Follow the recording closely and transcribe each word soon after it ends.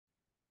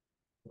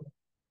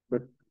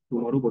But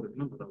tomorrow बोल रहे थे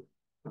ना, बताओ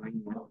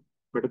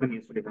बेटर देन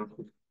यस्टरडे था।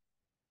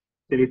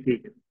 चलिए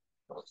ठीक है।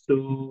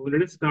 So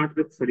let us start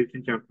with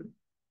solution chapter.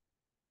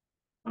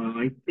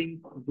 I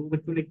think दो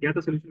बच्चों ने किया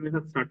था सॉल्यूशन मेरे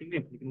साथ स्टार्टिंग में,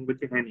 लेकिन वो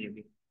बच्चे हैं नहीं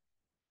अभी।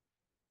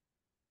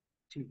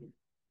 ठीक है,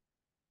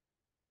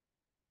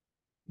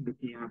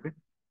 देखिए यहाँ पे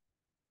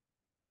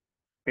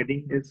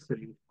हेडिंग इज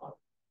सॉल्यूशन।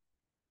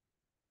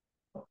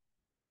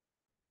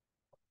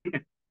 ठीक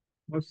है,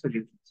 और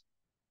solutions,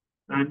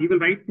 and you will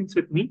write things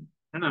with me,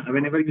 है ना?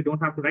 Whenever you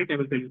don't have to right I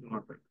will tell you to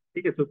not right.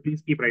 ठीक है, so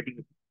please keep writing.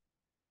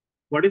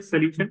 What is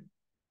solution?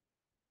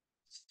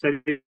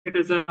 Solution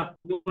is a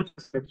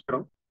homogeneous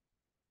spectrum.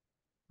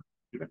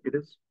 It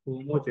is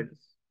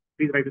homogeneous.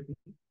 Please write it with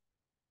me.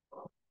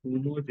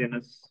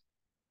 Homogeneous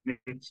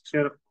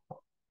mixture of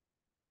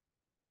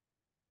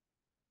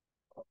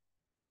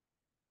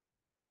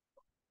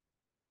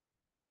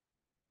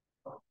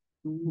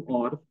two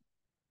or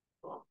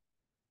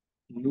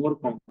more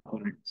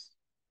components.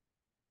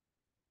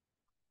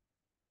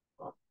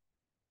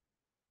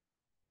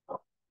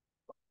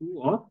 Two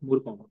or more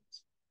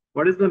components.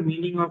 What is the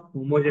meaning of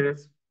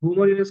homogeneous?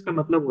 Homogeneous का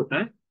मतलब होता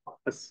है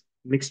a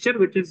mixture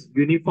which is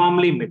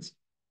uniformly mixed.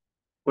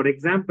 For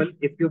example,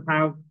 if you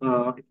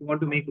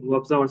want to make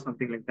ruabza or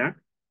something like that,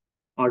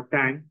 or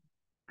tang,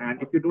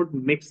 and if you don't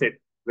mix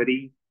it very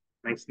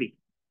nicely,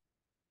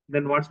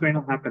 then what's going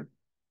to happen?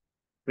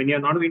 When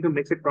you're not going to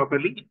mix it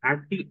properly, at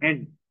the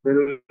end, there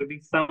will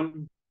be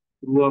some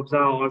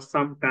ruabza or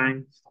some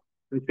tanks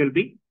which will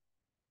be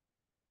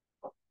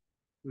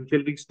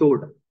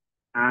stored.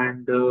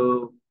 And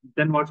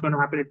then what's going to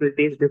happen? It will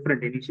taste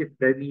different.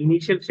 The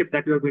initial sip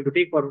that you are going to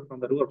take from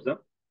the ruabza,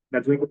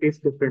 that's going to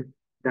taste different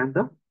than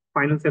the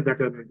final sip that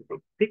you are going to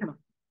take. Okay?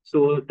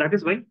 So that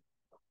is why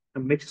a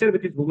mixture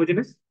which is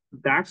homogeneous,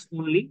 that's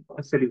only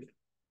a solution.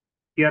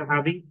 If you are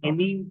having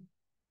any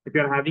if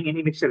you are having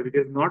any mixture which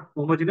is not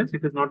homogeneous,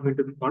 it is not going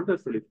to be called a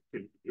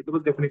solution. It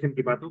was definition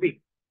की बात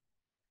होगी.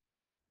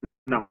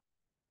 Now,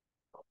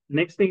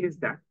 next thing is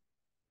that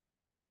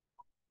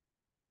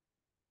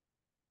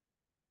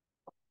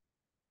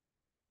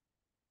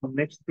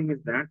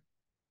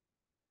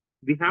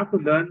we have to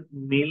learn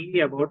mainly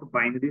about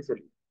binary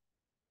solution.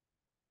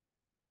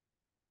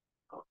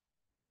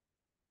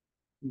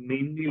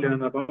 Mainly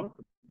learn about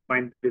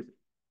binary solution.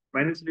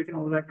 Binary solution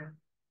होता क्या?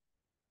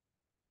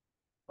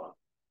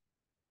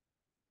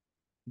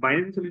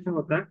 Binary solution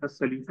होता है a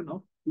solution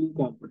of two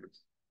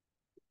components.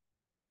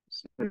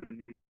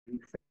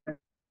 Solution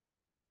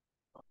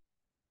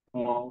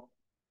of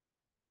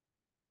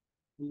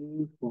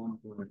two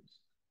components.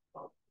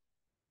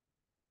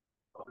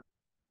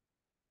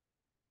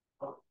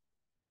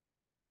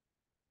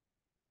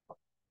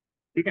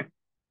 ठीक है?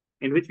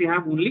 In which we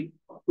have only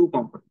two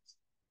components.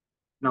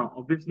 Now,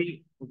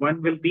 obviously,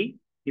 one will be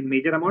in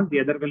major amount, the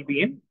other will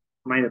be in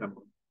minor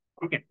amount.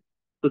 Okay.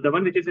 So the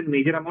one which is in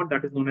major amount,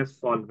 that is known as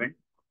solvent.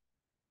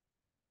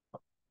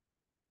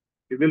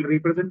 We will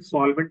represent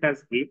solvent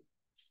as A.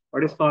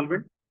 What is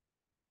solvent?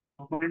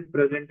 Component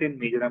present in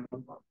major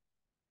amount.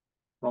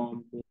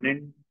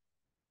 Component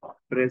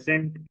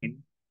present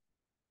in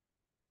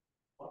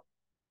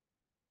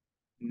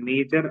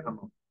major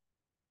amount.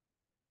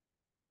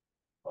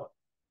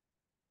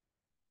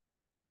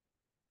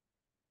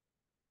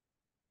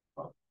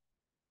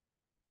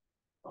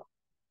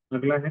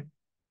 अगला है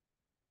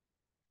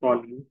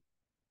solute,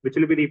 which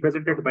will be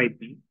represented by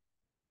B.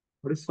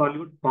 What is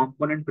solute?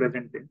 Component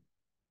present in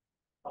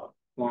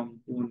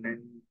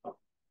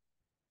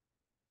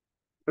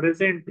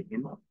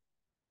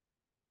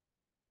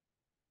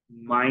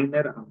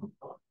minor amount.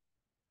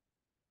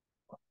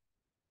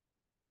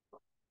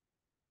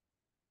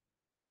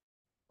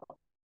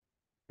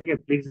 Okay,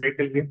 please write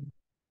it here.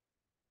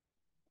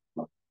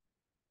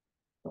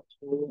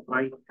 So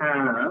I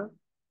have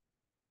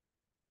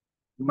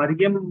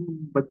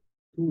Mariam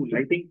Batul.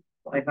 I think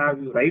I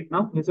have you right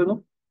now. Yes or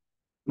no?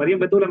 Mariam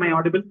Batul, am I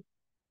audible?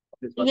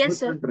 Yes,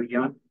 sir.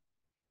 Riyan.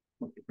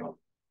 Okay.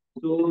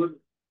 So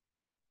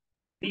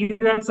these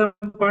are some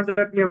parts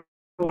that we have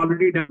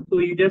already done. So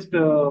you just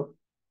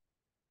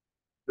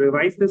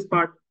revise this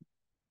part.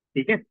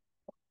 Okay.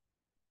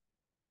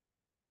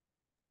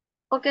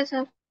 Okay,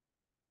 sir.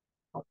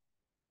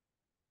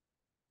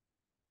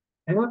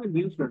 I have a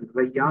new student,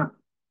 Rayyan.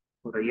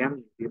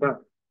 Rayyan, Zeba.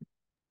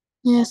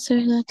 Yes, sir,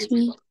 that's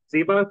me.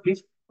 Zeba,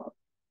 please.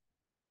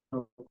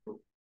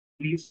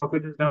 Please copy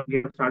this down.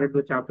 We have started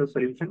the chapter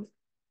solutions,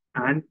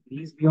 and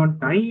please be on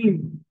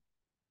time.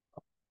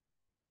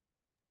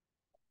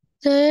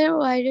 Sir,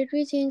 why did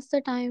we change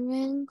the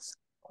timings?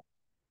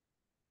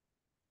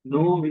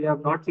 No, we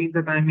have not changed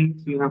the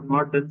timings. You have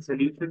not done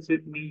solutions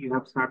with me. You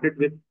have started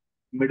with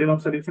middle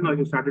of solution or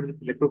you started with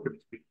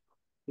electrochemistry.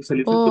 तो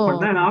solutions तो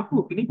पढ़ना है ना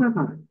आपको कि नहीं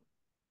पढ़ना है?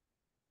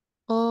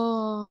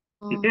 Oh,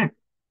 ठीक है?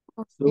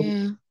 So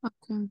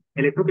okay.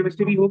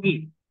 electrochemistry भी होगी.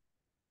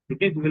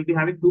 ठीक है? We will be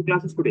having two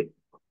classes today.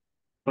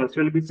 First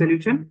will be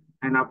solution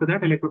and after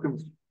that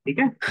electrochemistry. ठीक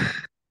है?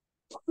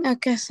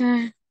 Okay,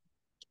 sir.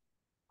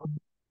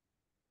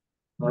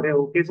 अरे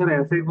ओके सर,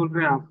 ऐसे ही बोल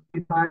रहे हैं आप?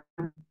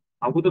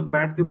 आपको तो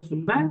बैठ के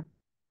सुनना है.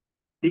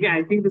 ठीक है,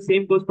 I think the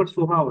same goes for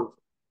Soha also.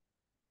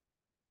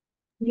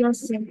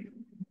 Yes, sir.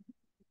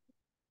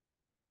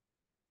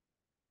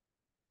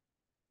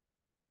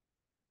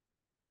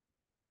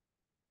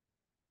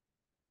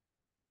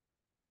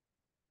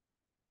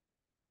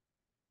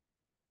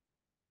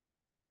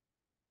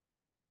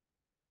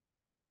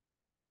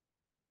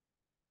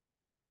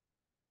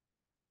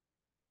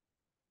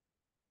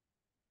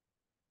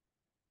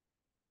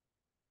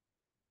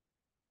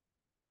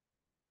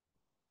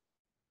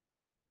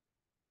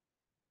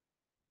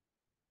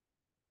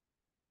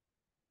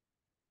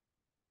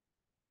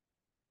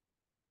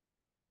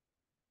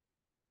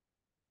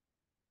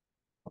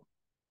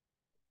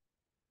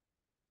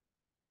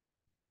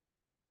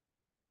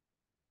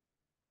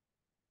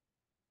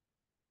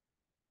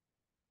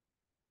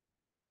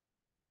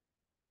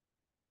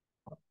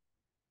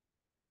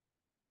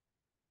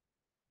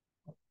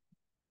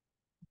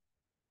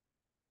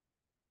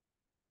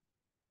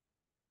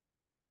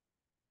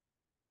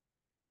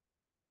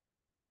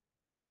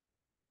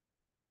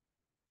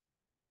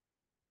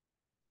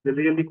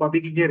 जल्दी जल्दी कॉपी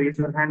कीजिए, raise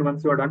your hand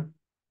once you are done.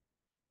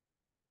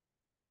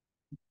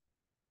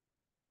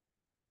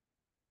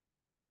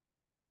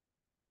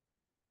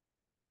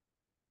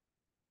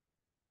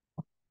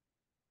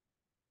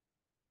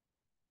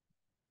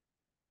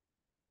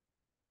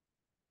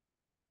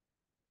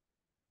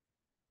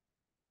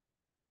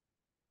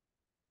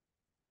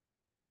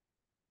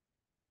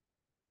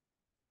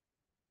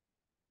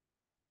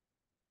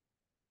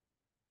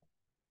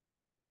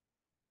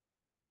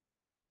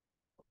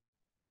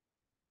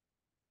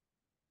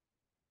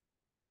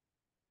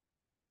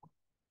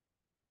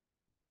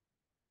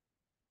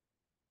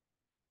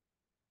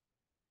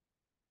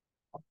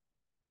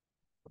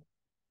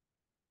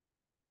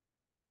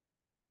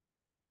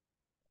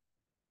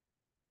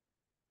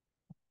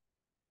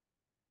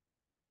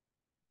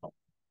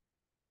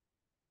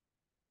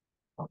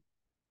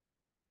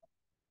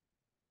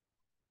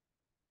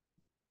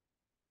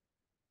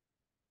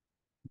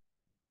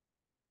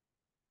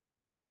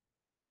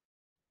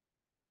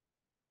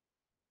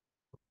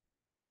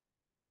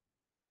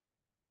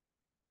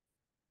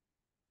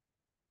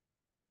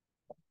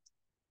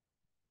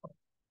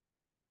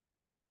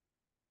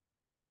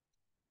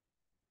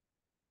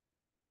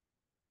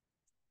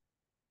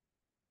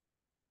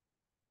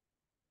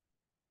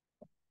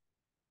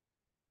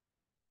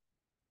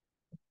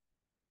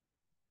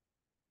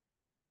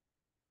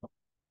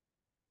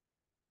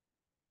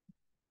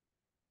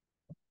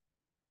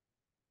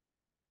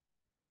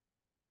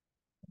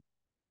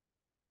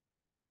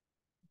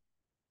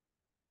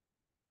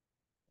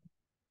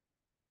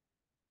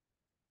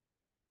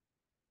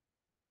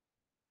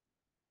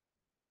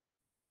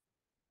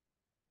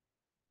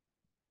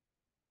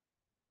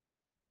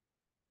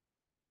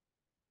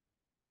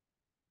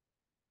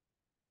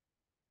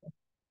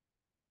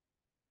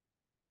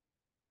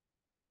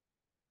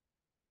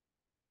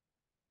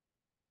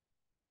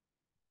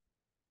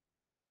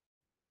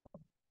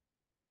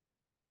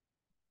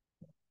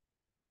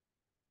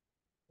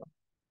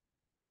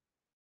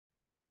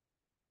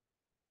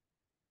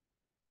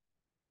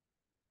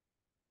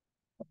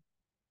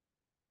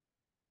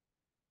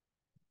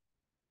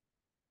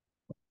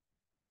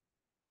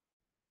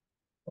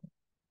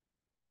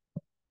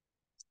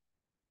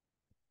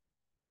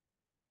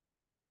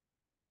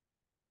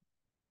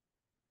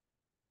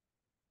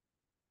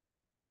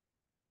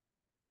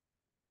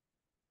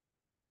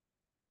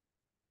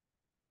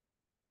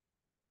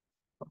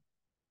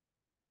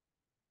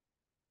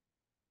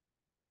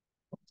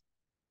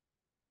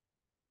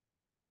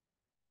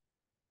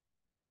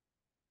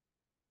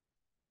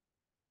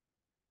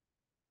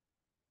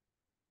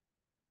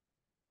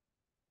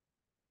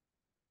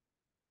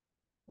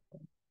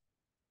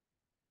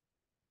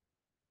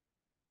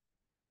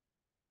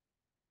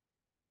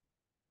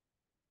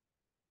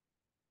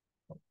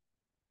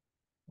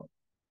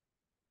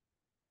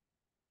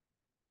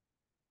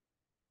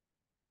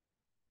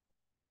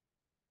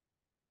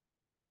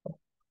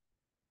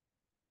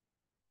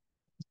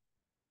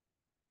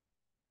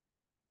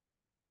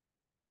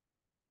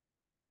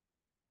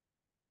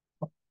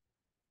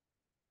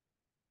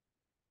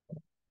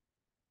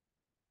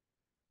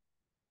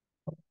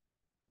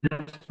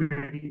 Just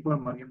waiting for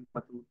Maryam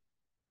बतूर.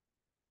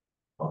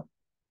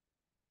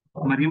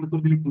 Maryam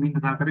बतूर के लिए क्यों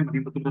इंतजार करें,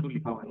 मरियम बतूर का तो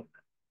लिखा हुआ है.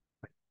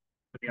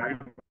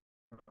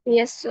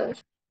 Yes, sir.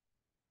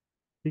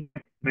 ठीक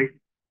है, right.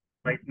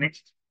 Right,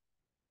 next.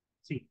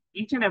 See,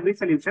 each and every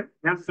solution,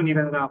 ध्यान से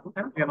सुनिएगा जरा आप,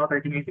 है ना, we are not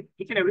writing anything.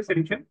 Each and every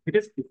solution, it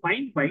is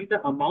defined by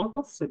the amount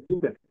of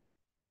solute.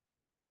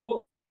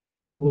 तो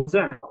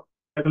रूअफ़ज़ा है,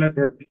 अलग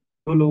है,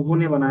 तो लोगों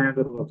ने बनाया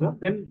अगर Rooh Afza,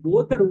 then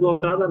both the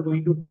रूअफ़ज़ाज़ are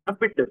going to be a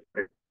bit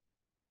different.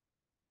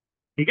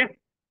 ठीक है.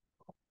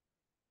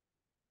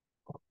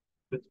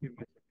 Just give me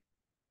a second.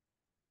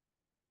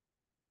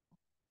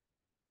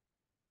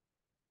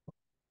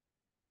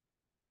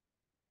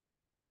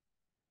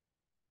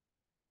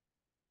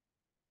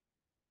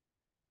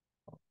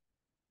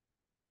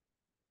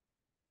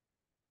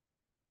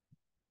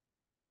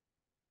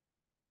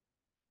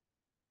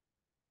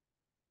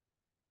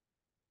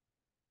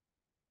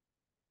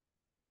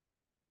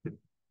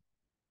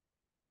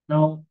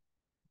 Now,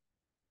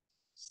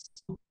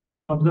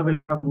 observe will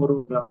have more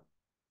observe,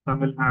 some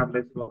will have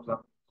less observe.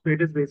 So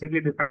it is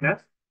basically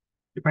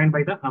defined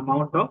by the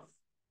amount of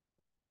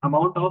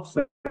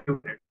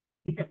solute.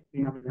 ठीक है,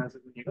 यहाँ पे ध्यान से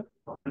सुनिएगा,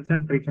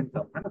 concentration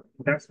term है ना,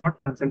 that's what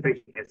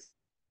concentration is.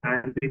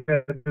 And if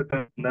you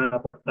learn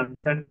about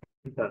concentration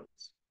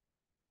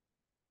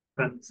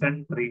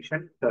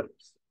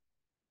terms.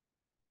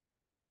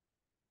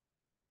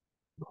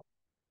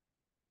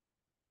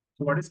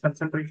 So what is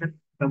concentration?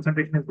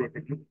 Concentration is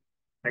basically,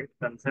 right?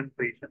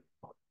 Concentration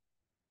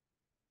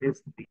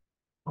is the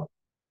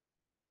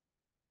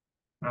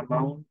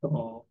amount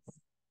of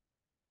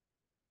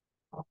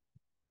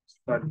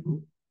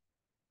solute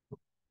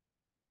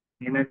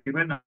in a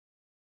given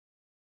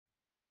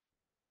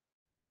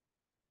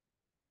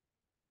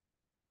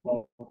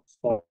of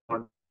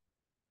solid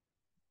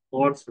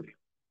or solute.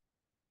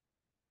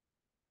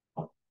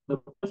 The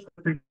first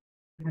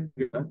concentration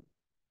given,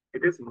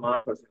 it is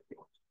mass percentage.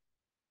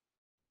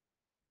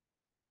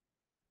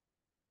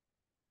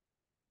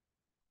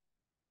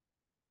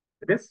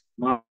 It is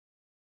mass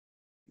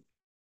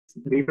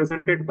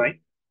represented by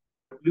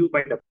W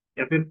by W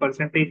या फिर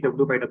percentage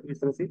W by W इस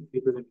तरह से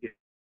represent किया.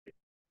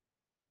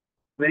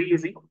 Very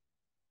easy.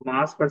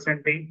 Mass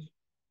percentage,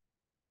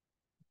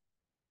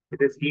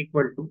 it is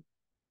equal to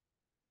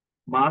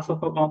mass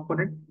of a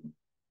component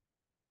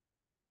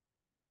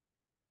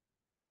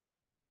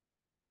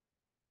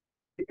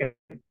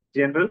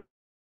general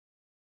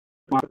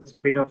mass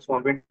percentage of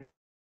solvent.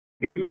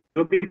 If you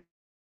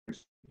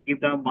give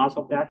the mass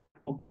of that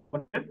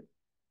component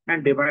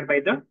and divide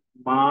by the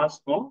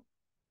mass of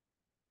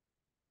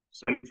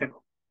solution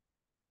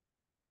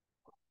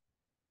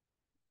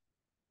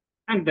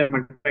and then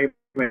multiply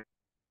by.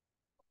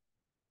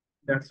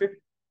 That's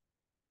it.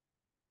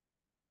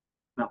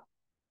 Now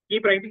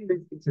keep writing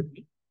this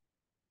simply.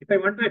 If I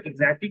want to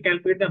exactly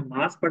calculate the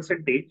mass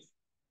percentage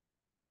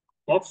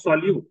of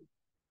solute,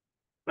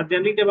 but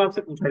generally जब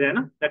आपसे पूछा जाए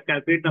ना that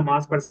calculate the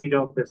mass percentage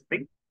of this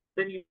thing,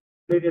 then you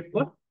calculate it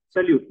for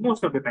solute.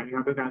 Most of the time you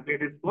have to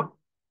calculate it for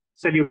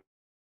solute.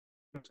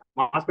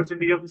 Mass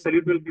percentage of the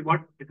solute will be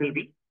what? It will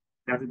be,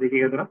 जैसे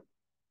देखिएगा जरा,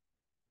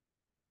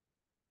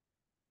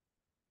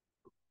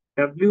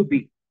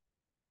 WB.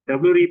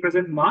 W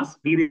represent mass,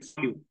 B is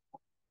solute.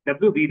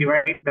 WB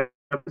divided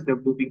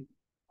WB.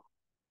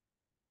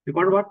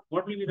 Because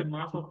what will be the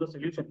mass of the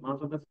solution?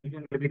 Mass of the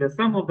solution will be the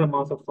sum of the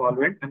mass of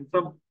solvent and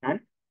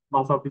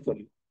mass of the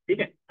solute.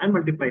 Okay, and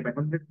multiply by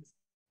 100.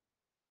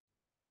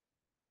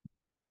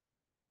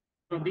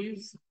 So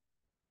these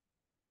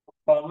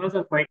formulas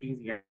are quite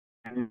easy,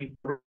 and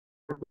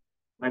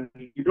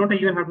you don't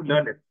even have to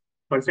learn it.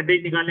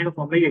 Percentage निकालने का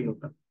formula यही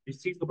होता है.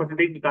 जिस चीज को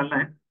percentage निकालना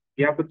है,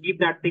 you have to keep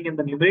that thing in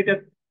the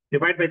numerator,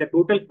 divide by the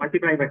total,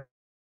 multiply by.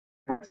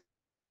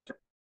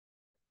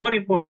 More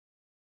important,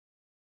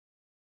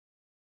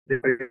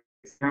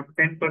 have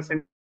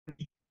 10%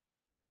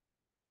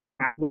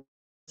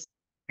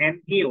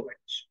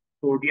 NaOH,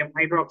 sodium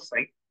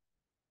hydroxide.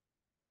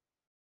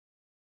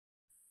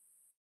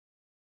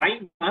 By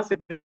mass,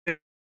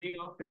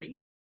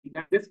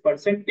 this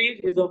percentage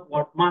is of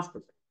what mass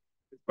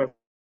percentage?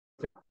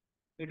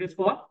 It is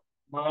for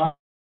mass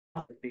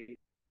percentage.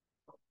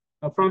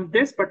 Now, from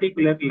this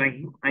particular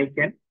line, I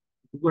can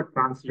do a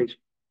translation.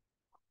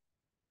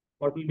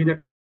 What will be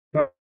the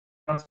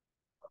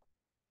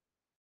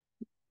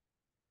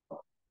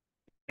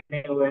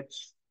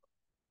NaOH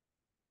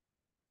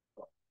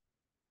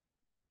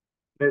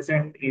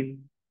present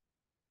in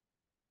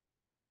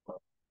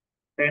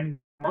 10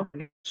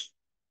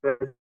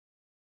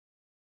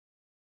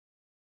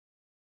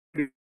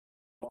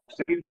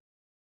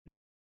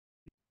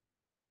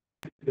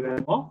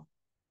 gram of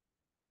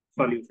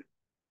solution.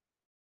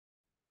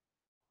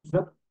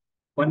 So,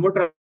 one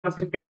more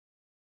translation,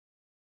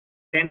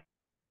 10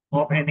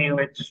 of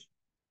NaOH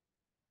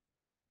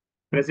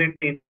present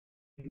in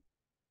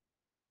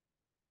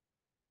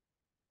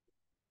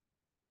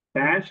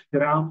dash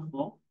gram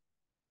of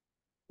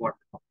water.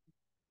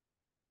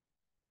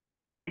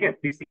 Okay,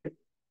 please see it.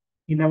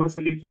 In our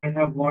solution, I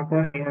have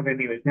water, I have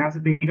NaOH. Now,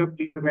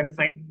 please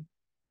website.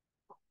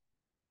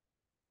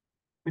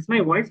 Is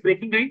my voice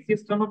breaking, guys?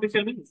 Yes, someone please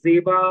tell me.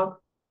 Zeba.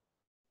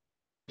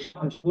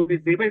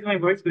 Zeba, is my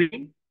voice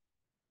breaking?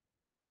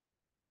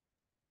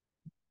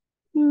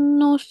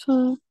 No,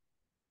 sir.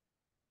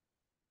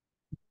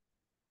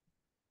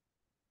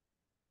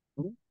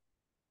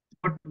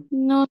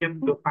 No.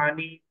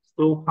 Duhani,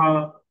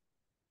 Soha,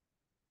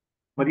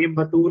 Mariam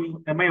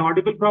Batul. Am I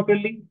audible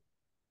properly?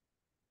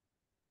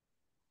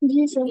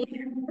 Ji sir.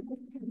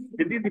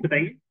 जल्दी से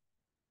बताइए.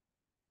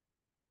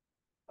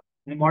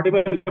 I'm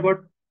audible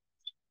about.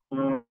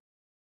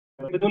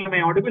 Batul, am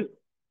I audible?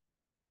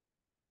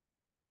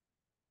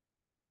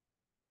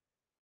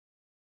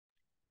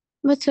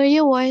 But sir,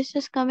 your voice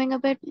is coming a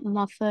bit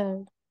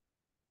muffled.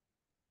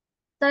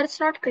 Sir, it's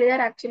not clear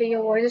actually.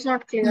 Your voice is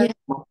not clear. Yeah.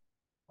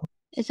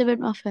 It's a bit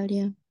muffled,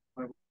 yeah.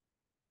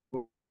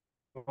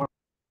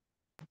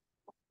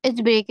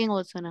 It's breaking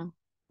also now.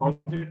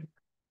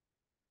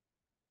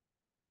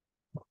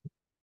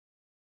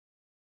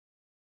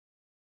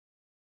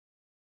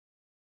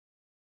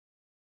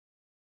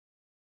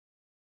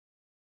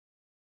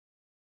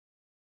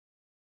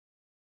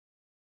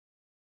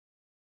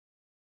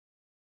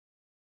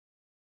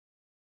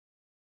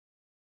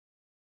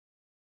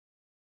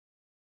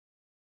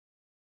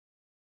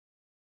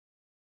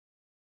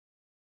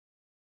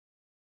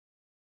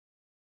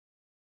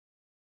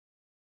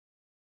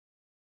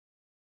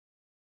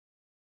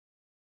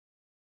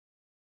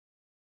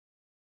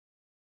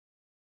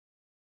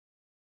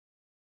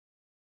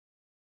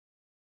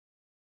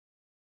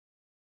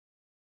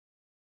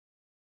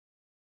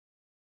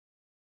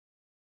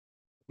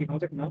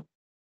 How's it now?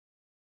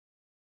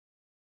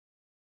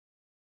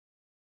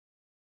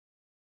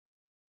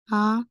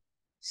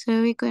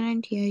 So we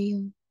couldn't hear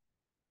you.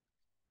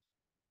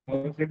 How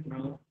is it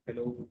now?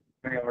 Hello,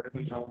 am I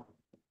audible now?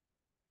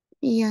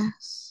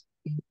 Yes.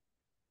 Is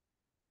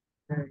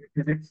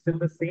it still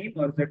the same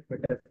or is it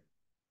better?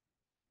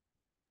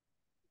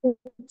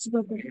 It's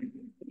better.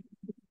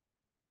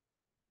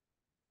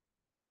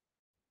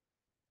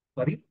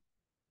 Sorry,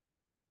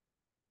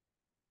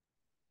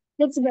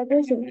 It's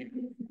better, sir.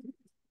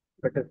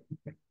 better.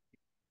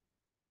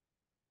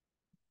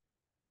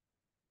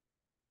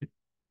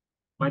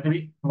 By the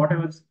way, what I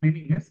was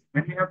meaning is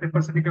when we have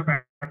 10% of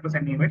aqueous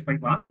NaOH by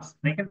mass,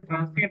 I can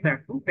translate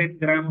that to 10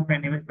 gram of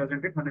NaOH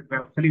present in 100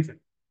 gram of solution.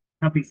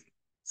 Now, please,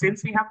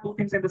 since we have two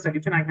things in the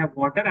solution, I have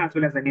water as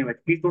well as NaOH.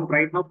 Please don't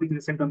write now. Please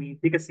listen to me.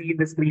 Take a C in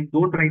the screen.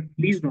 Don't write.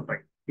 Please don't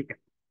write. Okay.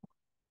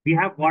 We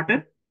have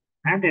water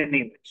and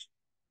NaOH.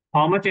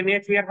 How much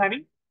NaOH we are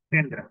having?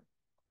 10 gram.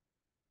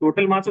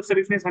 Total mass of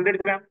solution is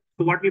 100 gram.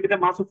 So what will be the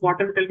mass of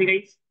water? Tell me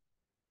guys.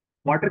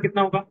 Water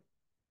कितना होगा?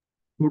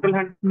 Total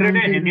 100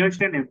 है 90 NaOH grams.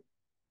 10 है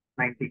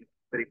 90.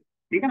 Very good.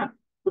 ठीक है ना?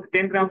 So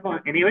 10 grams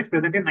of NaOH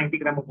present in 90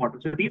 gram of water.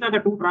 So these are the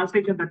two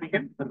translations that we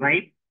can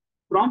write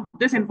from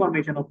this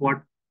information of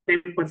what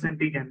 10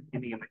 percentage and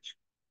NaOH.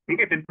 ठीक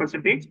है 10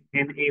 percentage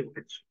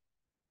NaOH.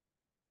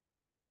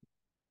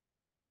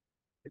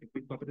 Can you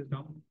please copy this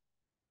down?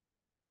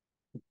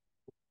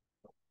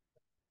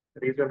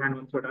 Raise your hand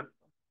once you're done.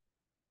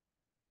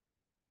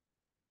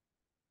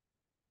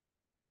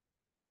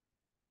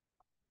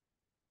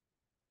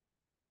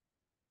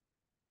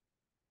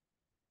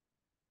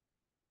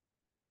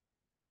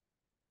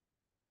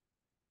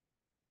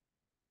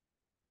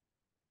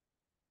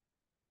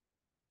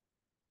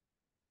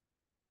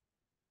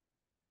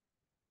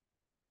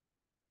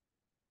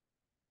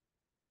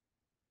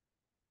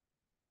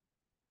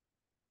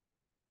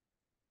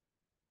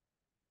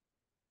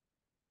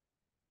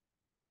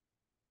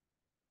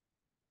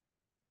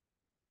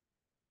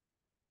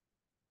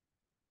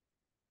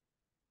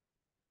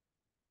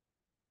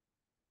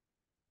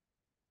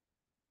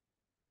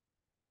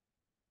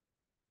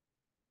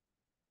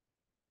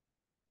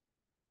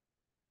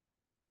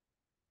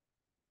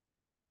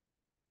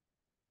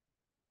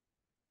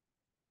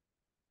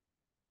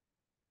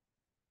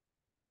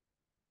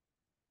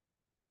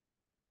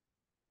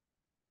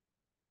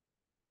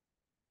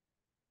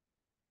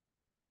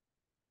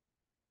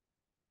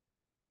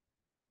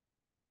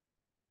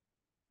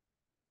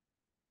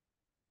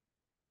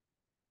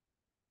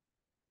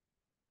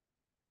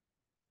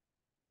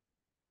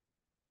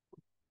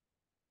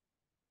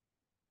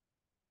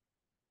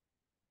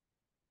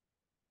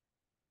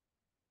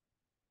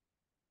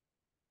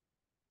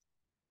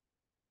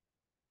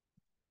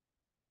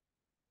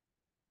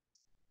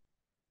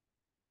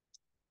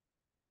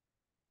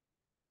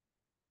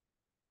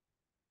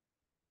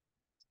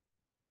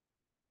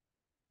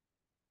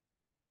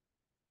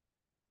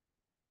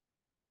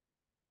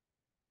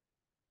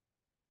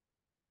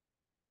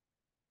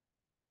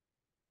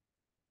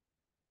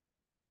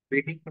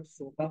 Waiting for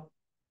Sopa.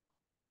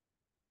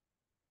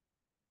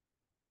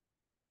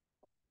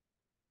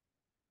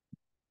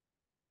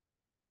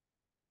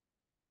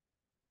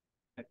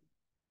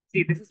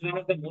 See, this is one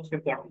of the most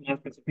important mass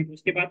specific.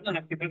 उसके बाद ना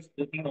आपके पास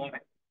दो तीन और है.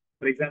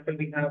 For example,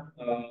 we have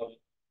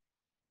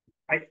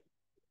I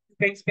you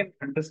guys can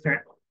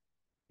understand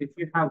if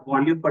you have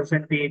volume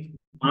percentage,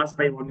 mass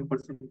by volume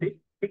percentage.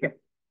 Okay.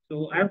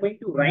 So I am going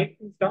to write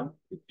things down.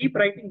 You keep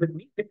writing with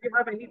me. If you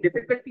have any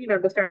difficulty in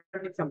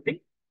understanding something,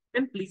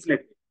 then please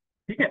let me.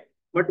 Okay.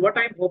 But what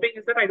I'm hoping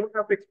is that I don't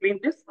have to explain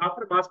this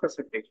after mass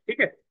percentage.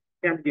 Okay.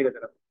 ध्यान दीजिएगा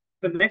जरा.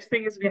 The next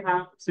thing is we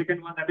have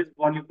second one that is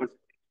volume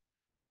percentage.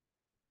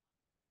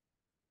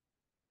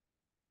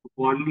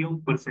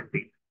 Volume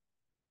percentage.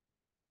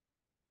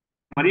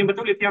 Mariam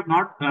Batul, if you have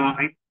not,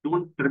 I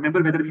don't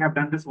remember whether we have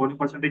done this volume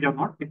percentage or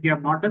not. If you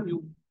have not done, you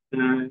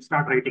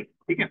start writing.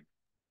 Okay.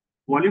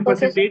 Volume Okay,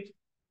 sir. percentage,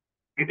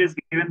 it is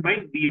given by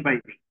V by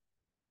V.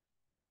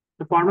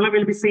 The formula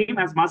will be same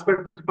as mass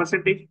per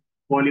percentage,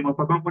 volume of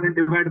a component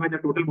divided by the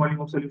total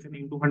volume of solution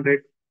into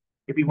 100.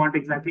 If you want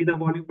exactly the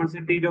volume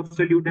percentage of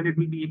solute, then it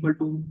will be equal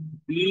to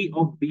V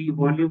of B,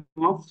 volume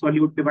of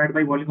solute divided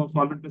by volume of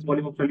solvent plus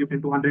volume of solute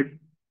into 100.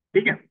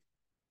 ठीक है?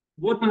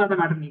 वो तो ज्यादा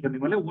matter नहीं करने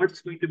वाले.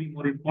 What's going to be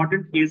more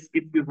important is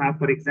if you have,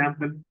 for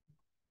example,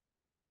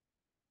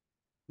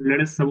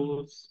 let us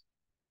suppose,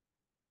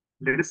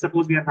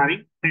 we are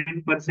having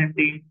 10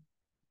 percentage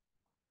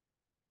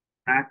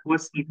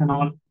aqueous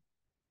ethanol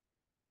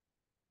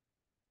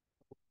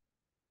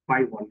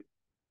by volume.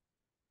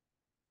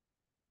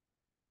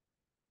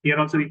 Here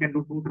also we can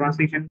do two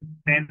translation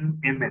 10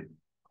 ml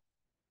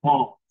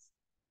of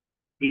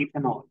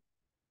ethanol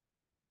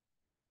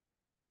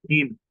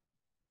in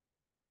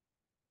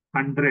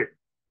 100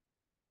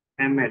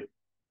 ml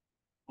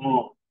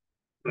of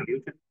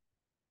solution.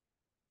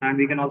 And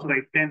we can also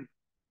write 10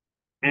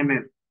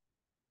 ml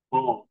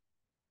of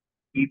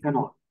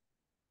ethanol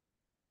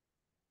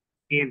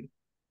in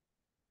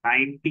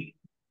 90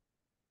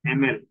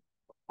 ml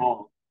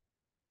of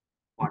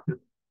water.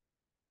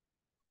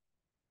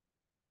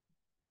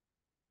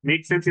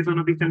 Make sense? Yes or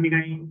no? Please tell me,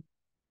 guys.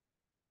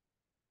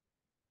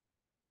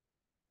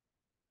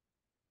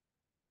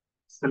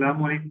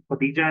 Assalamu alaikum.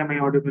 Khadija, am I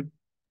audible?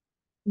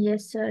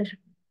 Yes, sir.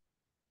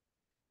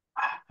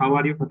 How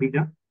are you,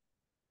 Khadija?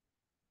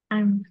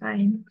 I'm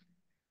fine.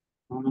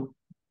 No, no,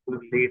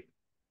 you're late.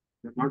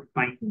 You're not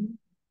fine.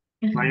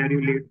 Why are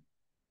you late?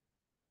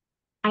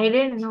 I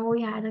didn't know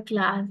we had a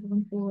class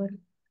before.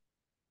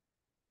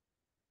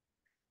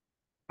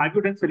 Have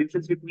you done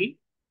solutions with me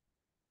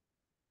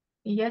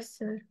Yes,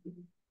 sir.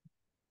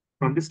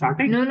 from the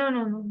starting? No, no,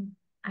 no, no.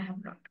 I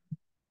have not.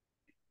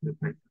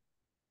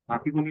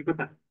 आपकी को नहीं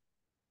पता?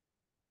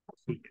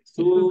 ठीक है. I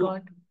So,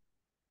 forgot.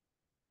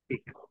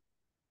 ठीक है.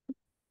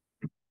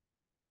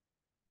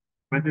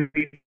 वैसे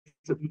भी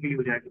सभी के लिए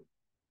हो जाएगा.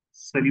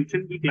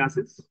 सोल्यूशन की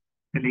क्लासेस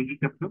चलेंगी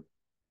कब तक?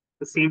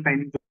 द सेम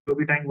टाइमिंग जो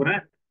भी टाइम हो रहा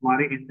है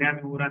हमारे इंडिया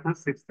में हो रहा था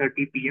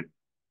 6:30 PM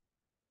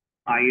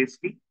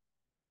IST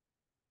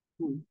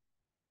to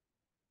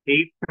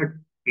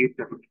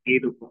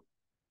 8:30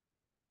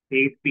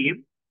 8 PM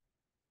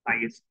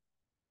IST.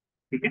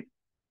 ठीक है.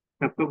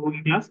 कब तक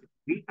होगी class?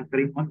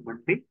 Occurring on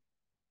Monday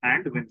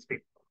and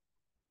Wednesday.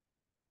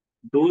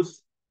 Those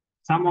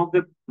some of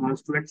the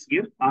students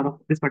here are of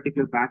this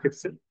particular batch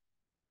itself,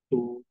 so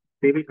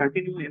they will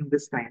continue in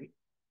this time.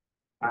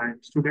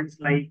 And students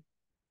like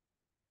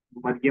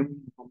Mariam,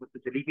 Mohammed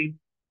Jalili,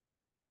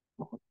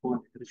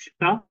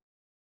 Rishita,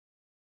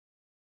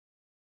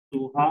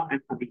 Soha,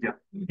 and Khadija.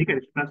 Okay,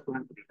 Rishita, Soha,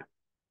 and Khadija.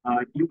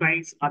 You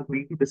guys are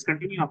going to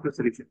discontinue after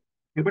solution.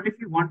 Okay, but if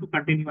you want to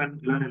continue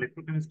and learn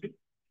electrochemistry,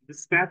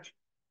 this batch,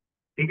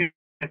 ठीक है,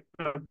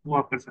 वो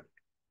आप कर सकते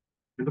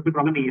हैं. तो कोई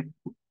problem नहीं है.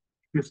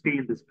 You stay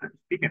in this batch.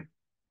 ठीक है.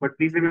 बट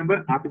प्लीज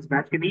रिमेंबर, आप इस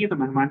बैच के नहीं है तो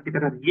मेहमान की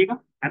तरह रहिएगा,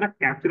 है ना.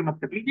 कैप्चर मत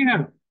कर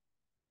लीजिएगा.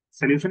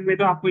 सोल्यूशन में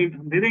तो आपको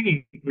हम दे देंगे,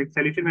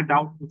 सोल्यूशन में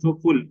डाउट पूछो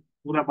फुल,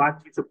 पूरा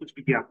बातचीत सब कुछ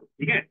कीजिए आपको.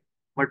 ठीक है.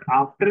 But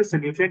after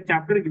solution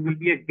chapter you will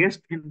be a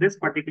guest in this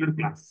particular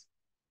class.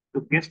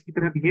 तो गेस्ट की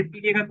तरह बिहेव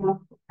कीजिएगा थोड़ा,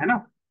 है ना.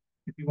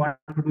 If you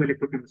want to do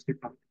electrochemistry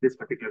from this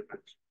particular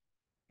batch.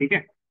 ठीक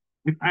है.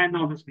 And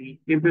obviously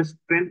if the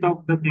strength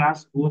of the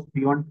class goes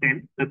beyond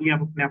 10, तभी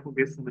आप अपने आप को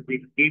बेस्ट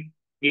समझिएगा. 8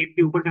 8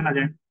 के ऊपर चला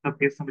जाए तब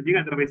बेस्ट समझिएगा,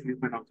 अदरवाइज लीव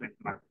में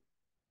आउटसाइड.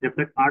 जब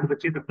तक 8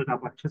 बच्चे तब तक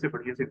आप अच्छे से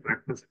बढ़िया से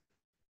इंटरेक्ट कर सकते.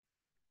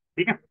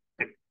 ठीक है.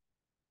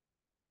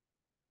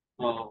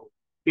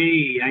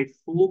 Okay, I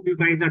hope you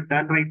guys are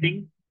done writing.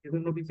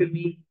 Isn't official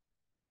me?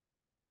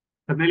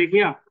 सबने लिख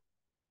लिया?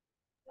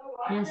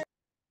 Yes.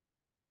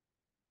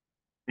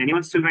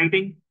 Anyone still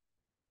writing?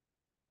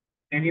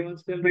 Anyone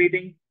still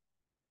writing?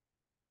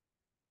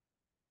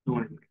 No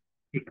one is writing.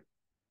 ठीक है.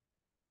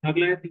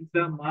 अगला है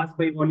तीसरा, mass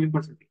by volume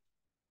percentage.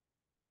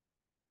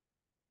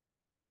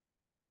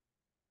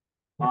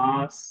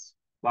 Mass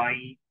by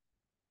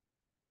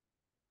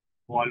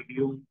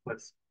volume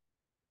percentage.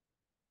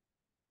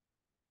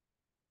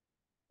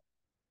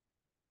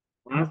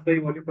 Mass by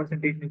volume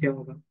percentage में क्या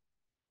होगा?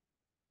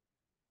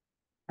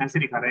 ऐसे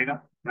लिखा रहेगा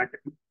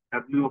ब्रैकेट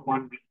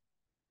W/V.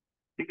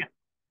 ठीक है.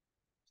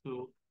 So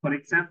for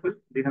example,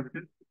 they have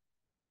written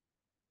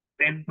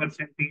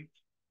 10%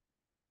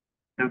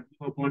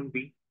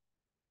 W/V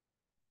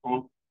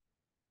of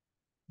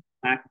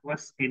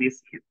aqueous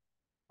NaCl.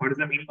 What is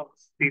the meaning of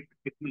state?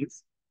 It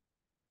means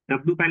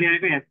W पहले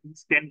आएगा, that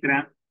means 10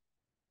 gram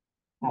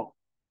of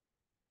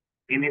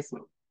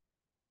NaCl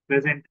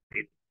present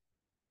in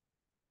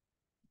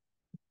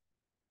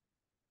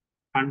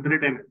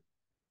 100 ml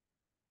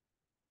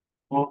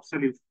of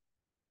solution.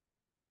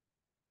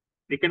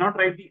 We cannot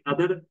write the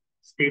other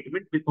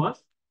statement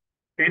because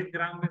 10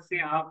 gram में से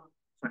आप,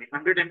 sorry,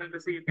 100 ml में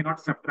से you cannot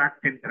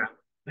subtract 10 gram,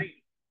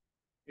 right?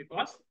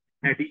 Because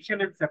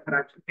addition and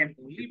subtraction can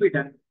only be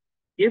done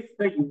if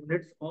the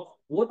units of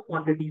both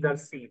quantities are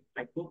same.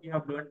 I hope you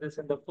have learned this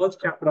in the first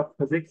chapter of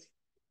physics,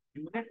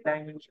 unit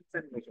dimensions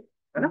and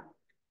measurement.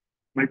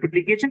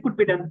 Multiplication could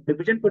be done,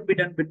 division could be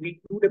done between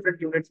two different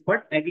units,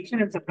 but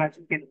addition and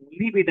subtraction can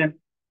only be done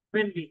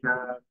when we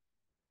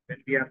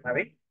are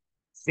having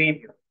same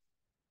unit.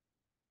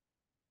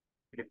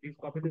 Please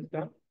copy this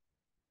down.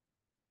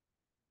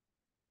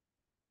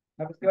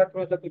 अब इसके बाद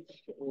थोड़ा सा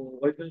कुछ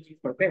original चीज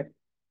पढ़ते हैं.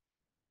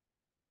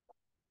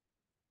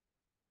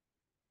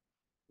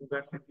 So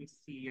that let me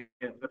see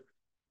अगर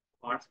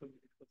parts को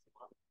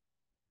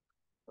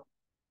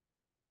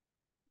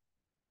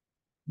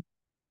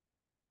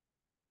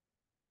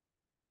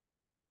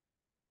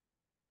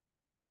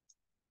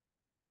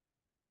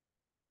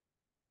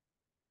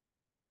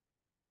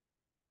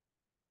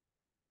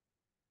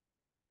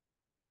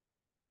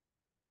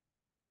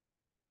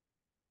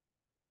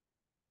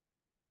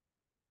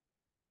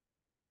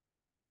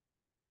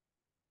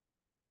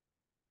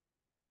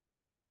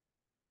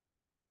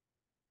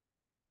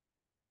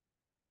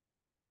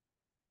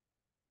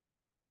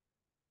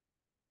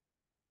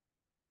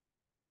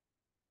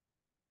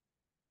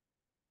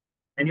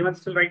anyone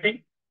still writing?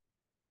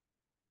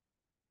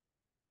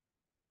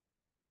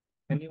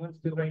 Anyone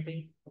still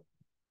writing?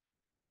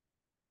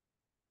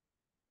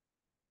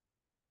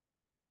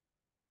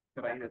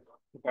 कराई देता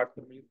हूँ. Parts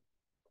for me.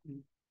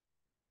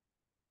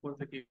 कौन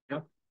सा किया?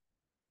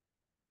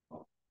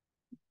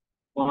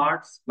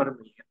 पार्ट्स पर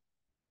मिलियन।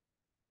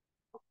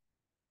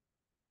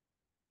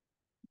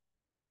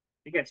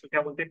 ठीक है, इसको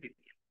क्या बोलते हैं?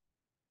 पीपीएम।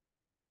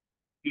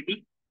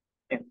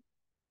 पीपीएम।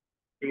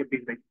 ठीक है,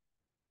 प्लीज भाई।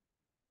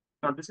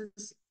 Now this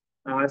is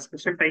a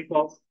special type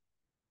of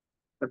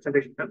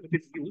concentration term which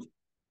is used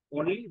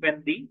only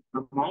when the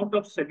amount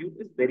of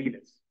solute is very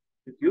less.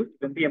 It's used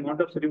when the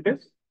amount of solute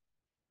is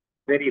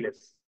very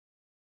less.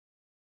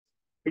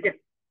 ठीक है,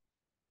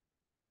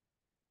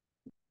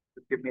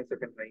 कितने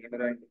second रहेंगे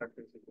मेरा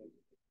introduction से?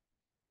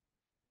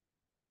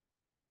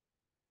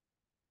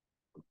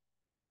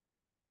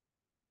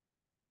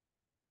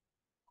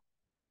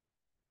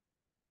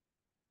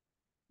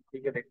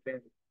 ठीक है, देखते हैं।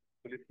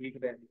 चलिए ठीक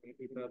रहे, नहीं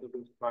ठीक रहा तो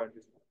दूसरा पार्ट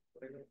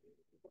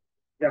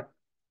या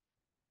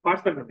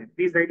पार्ट्स कर लेते हैं।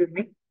 Please right with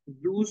me.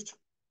 Used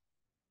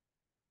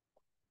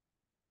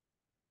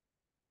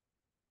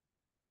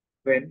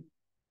when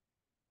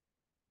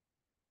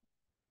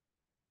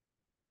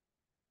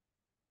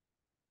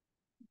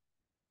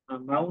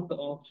amount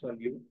of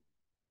solute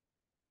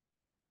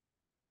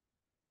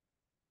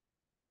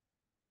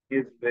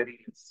is very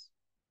less।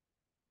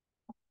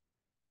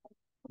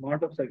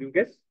 amount of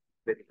solute is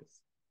very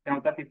less। क्या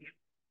होता है?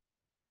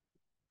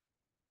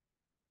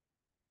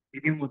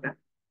 पीपीएम होता है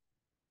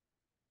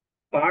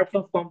parts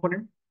of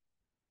component.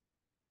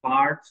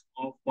 Parts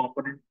of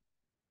component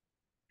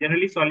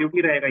generally solute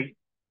ही रहेगा ये।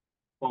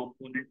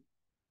 Component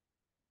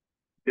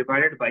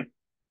divided by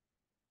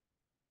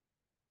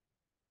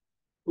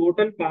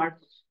total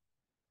parts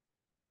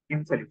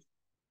in solution.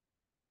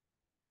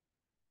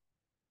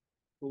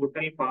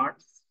 Total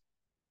parts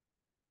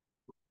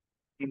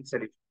in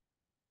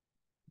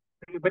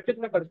solution. बच्चे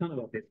थोड़ा परेशान हो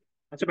जाते हैं।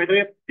 अच्छा भाई, तो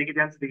ये देखिए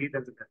ध्यान से, देखिए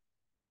ध्यान से।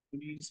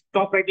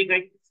 Stop writing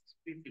guys.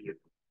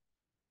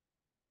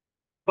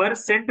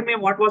 परसेंट में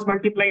what was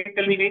multiplied?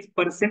 Tell me guys.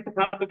 Percent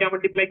था तो क्या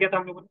मल्टीप्लाई किया था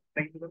हम लोगों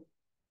ने?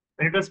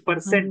 It was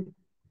percent 100।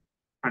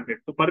 100।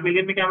 तो पर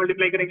मिलियन में क्या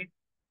मल्टीप्लाई करेंगे?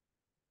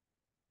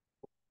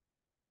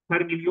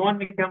 पर मिलियन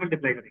में क्या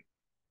मल्टीप्लाई करेंगे?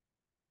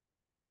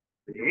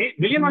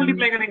 मिलियन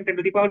मल्टीप्लाई करेंगे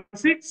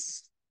 10⁶।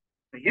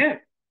 सही है,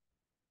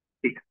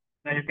 ठीक है।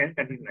 Now you can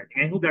continue writing.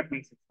 I hope that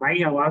makes sense.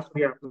 भाई आवाज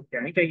भी आपको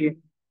क्या नहीं चाहिए?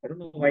 I don't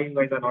know why you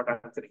guys are not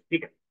answering.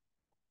 ठीक है।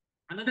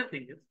 Another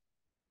thing is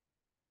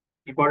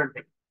important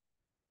thing।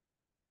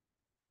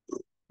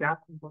 क्या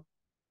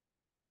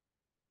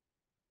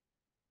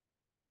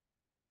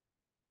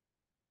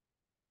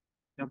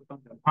क्या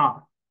बताऊं? हाँ,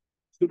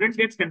 students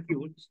gets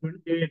confused।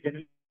 Students they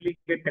generally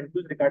get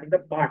confused regarding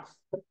the parts।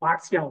 तो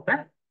parts क्या होता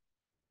है?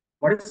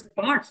 What is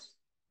parts?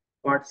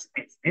 Parts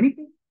is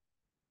anything।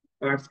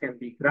 Parts can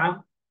be gram,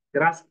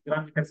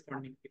 gram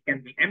corresponding. It can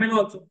be ml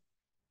also।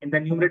 In the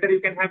numerator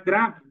you can have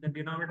gram. In the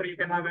denominator you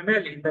can have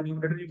ml. In the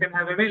numerator you can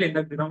have ml. In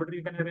the denominator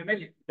you can have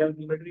ml. In the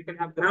numerator you can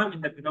have gram.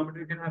 In the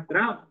denominator you can have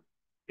gram.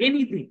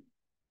 Anything।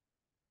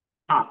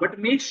 Ah, but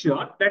make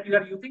sure that you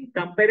are using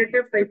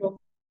comparative type of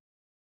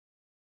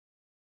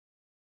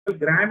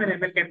gram and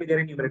ml can be there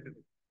in numerator।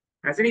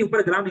 ऐसे नहीं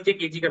ऊपर ग्राम नीचे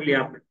KG कर लिया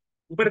आपने,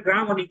 ऊपर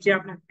ग्राम और नीचे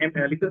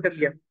आपने लीटर कर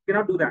लिया। Can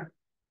not do that.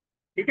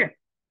 ठीक है,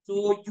 so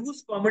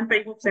use common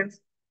type of sense।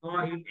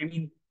 I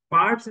mean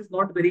parts is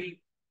not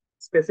very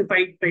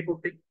specified type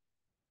of thing।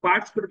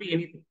 Parts could be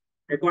anything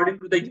according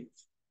to the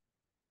use।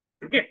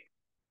 Okay,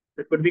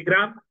 it could be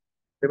gram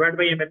divided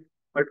by ml,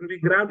 or it could be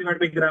gram divided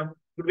by gram, it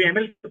could be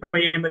ml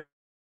by ml।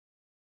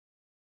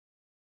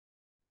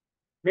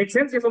 make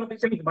sense? ये सब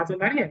चलिए बात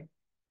समझ आ रही है?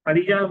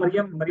 Khadija,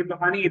 Maryam, Maryam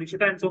Lakhani,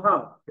 Rishita and Soha,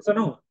 ऐसा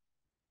ना हो?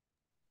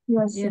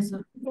 Yes, sir. Yes, sir.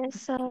 Yes,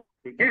 sir.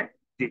 ठीक है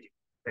जी जी,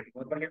 चलिए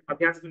बहुत बढ़िया। अब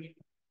ध्यान से सुनिए।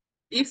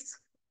 If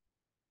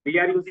we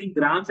are using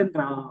grams and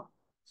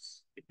grams,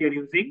 if you are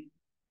using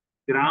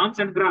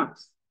grams and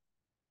grams,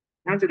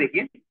 ध्यान से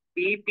देखिए।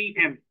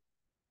 ppm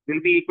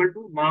will be equal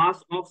to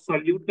mass of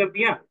solute कर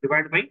दिया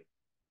divided by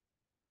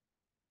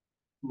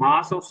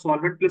mass of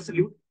solvent plus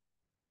solute।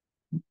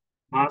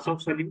 mass of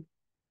solute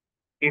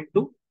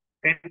into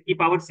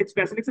 10⁶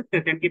 कैसे लिख सकते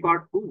हैं? 10⁻²,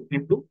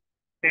 into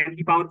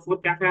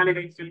 10⁴ क्या ख्याल है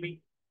guys? Tell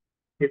me.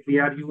 if we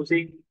are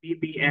using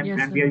ppm Yes,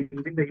 and we sir. are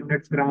using the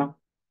units gram,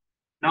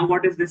 now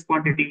what is this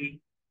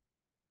quantity?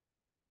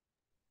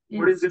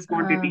 What is It's this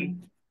quantity?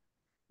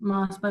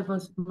 mass by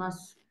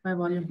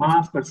volume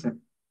mass percent. percent।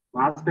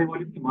 mass by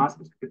volume की mass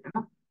percent है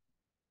ना?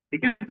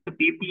 ठीक है, तो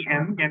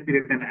ppm can be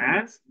written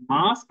as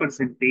mass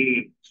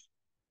percentage।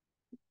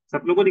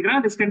 सब लोगों को दिख रहा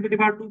है? दिस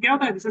 10⁻² क्या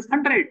होता है? This is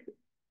 100।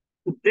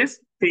 तो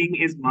this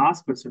thing is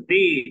mass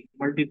percentage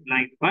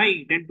multiplied by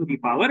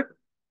 10⁻।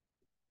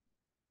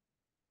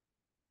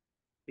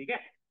 ठीक है,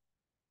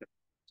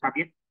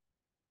 छापिए,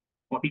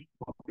 copy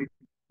copy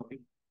copy.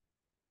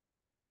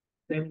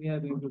 then we are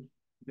going to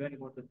learn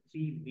about the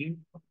three main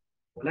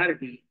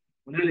polarity,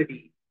 molality,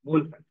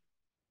 mole factor।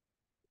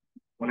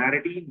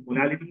 polarity,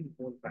 molality,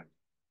 mole factor।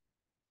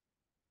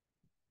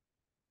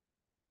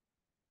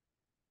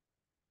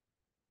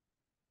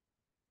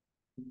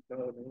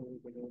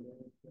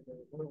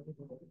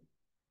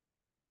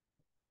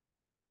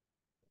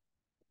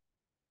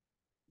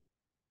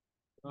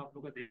 तो आप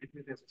लोग का देख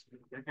लेते हैं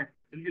क्या है,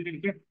 जल्दी जल्दी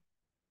लिखिए।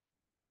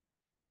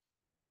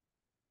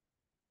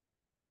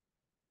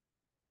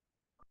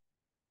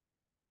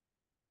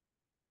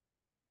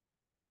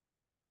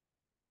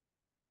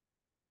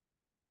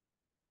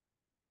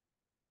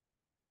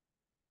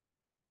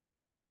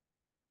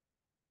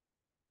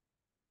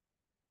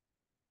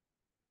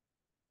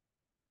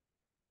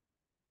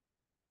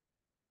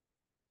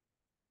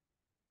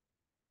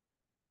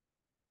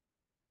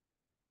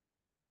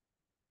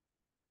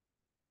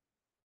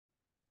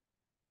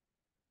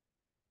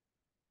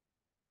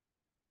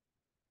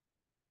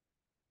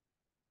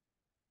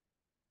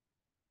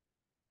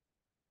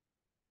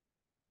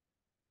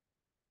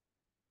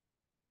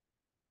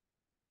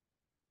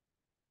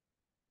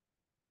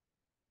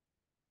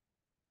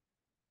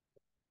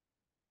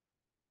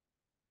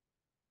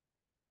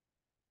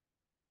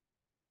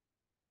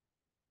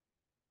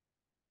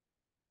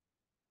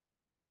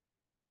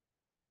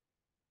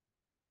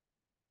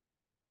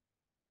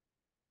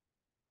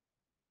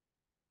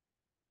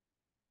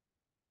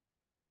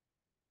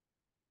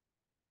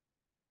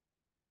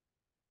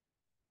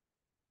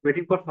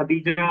 Waiting for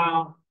Khadija,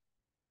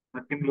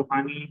 Maryam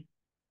Lohani.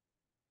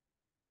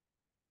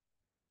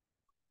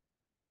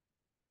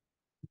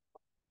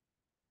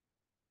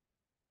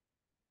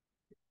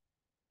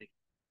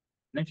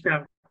 Next है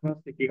आपका,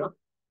 देखिएगा।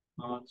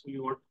 सो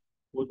यू वांट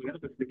बोल दिया ना,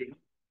 कुछ देखिएगा।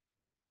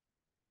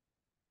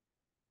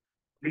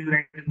 Please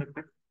right in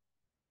the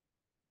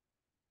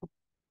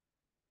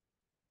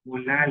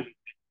molal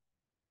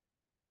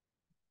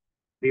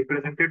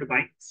represented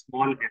by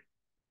small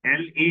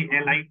M,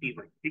 LALITY,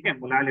 ठीक है,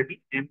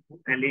 molality,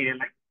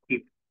 MOLALITY।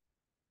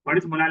 What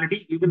is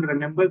molality? You will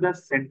remember the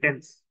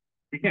sentence,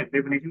 ठीक है,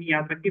 डेफिनेशन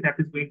याद रखिए, that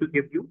is going to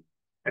give you,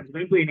 that is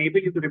going to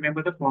enable you to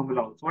remember the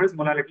formula also. What is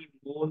molality?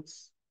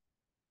 Moles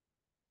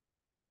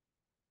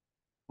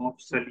of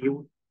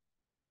solute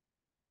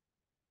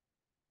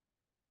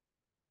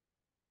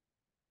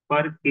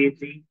per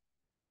kg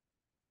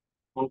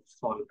of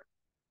solvent,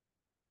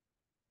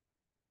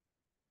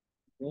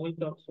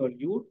 moles of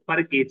solute per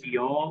kg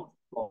of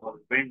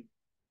solvent,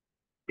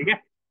 ठीक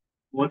है,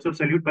 moles of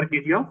solute per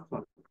kg of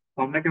solvent।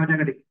 Formula क्या हो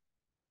जाएगा? देखिए,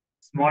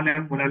 small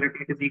m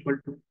molality is equal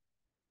to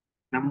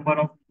number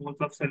of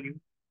moles of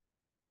solute,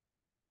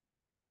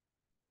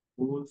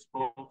 moles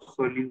of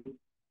solute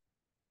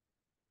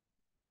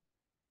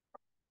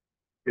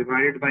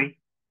divided by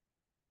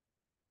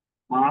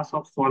mass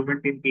of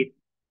solvent in kg,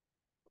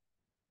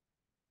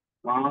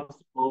 mass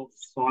of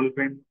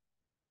solvent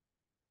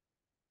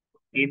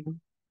in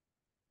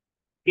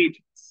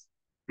kgs,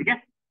 ठीक है।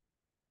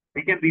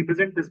 We can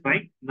represent this by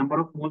number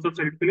of moles of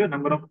solute के लिए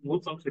number of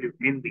moles of solute,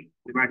 NB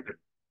divided by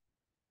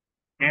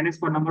N is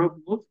for number of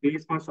moles, B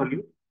is for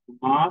solute,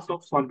 mass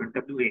of solvent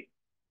WA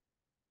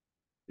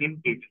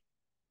in kg,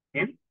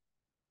 in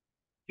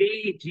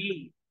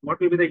kg. What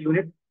will be the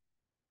unit?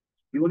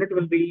 Unit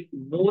will be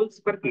moles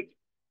per kg,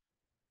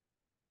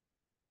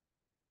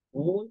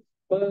 moles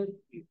per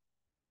kg।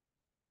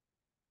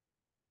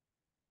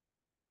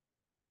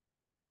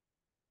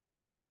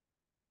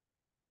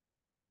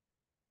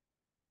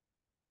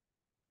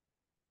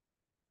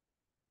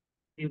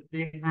 If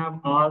they have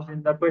asked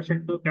in the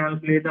question to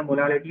calculate the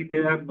molality, they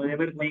are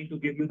never going to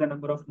give you the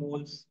number of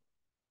moles।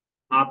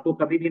 आपको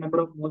कभी भी number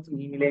of moles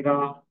नहीं मिलेगा,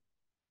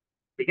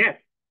 ठीक है।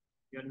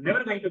 You're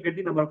never going to get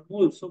the number of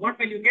moles. So what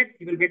will you get?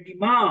 You will get the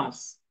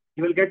mass.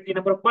 You will get the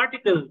number of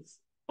particles,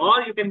 or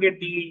you can get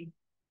the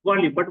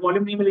volume. But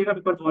volume नहीं मिलेगा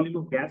because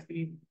volume of gas के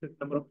लिए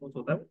number of moles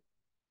होता है।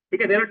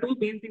 ठीक है। There are two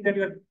main things that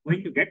you are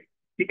going to get।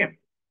 ठीक है।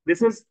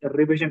 This is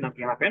revision अब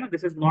यहाँ पे ना।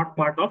 This is not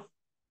part of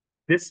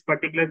this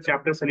particular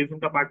chapter solution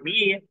का part नहीं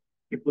है ये।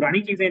 ये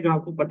पुरानी चीजें जो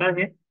आपको पता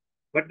है,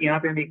 बट यहाँ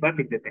पे हम एक बार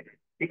लिख देते हैं।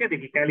 ठीक है।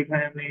 देखिए क्या लिखा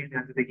है हमने,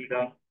 ध्यान से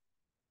देखिएगा।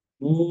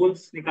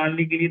 मोल्स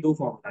निकालने के लिए दो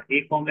फॉर्मूला।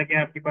 एक फॉर्मूला क्या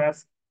है आपके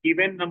पास?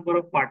 Given number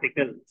of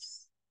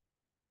particles,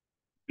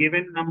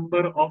 given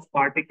number of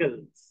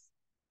particles,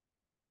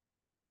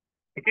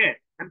 ठीक है।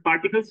 And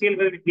particles here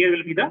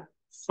will be the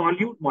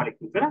solute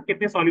molecules, है ना।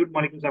 कितने सॉल्यूट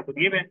मॉलिक्यूल्स आपको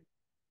दिए हुए हैं?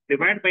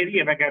 Divide by the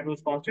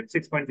Avogadro's constant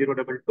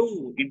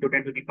 6.022 into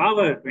 10 to the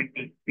power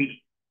 23।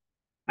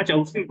 अच्छा,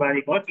 उसके बाद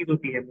एक और चीज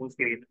होती है मोल्स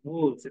के लिए।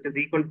 Moles it is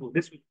equal to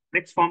this,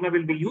 next formula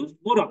will be used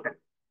more of that,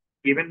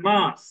 given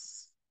mass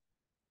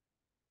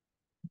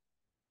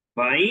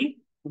by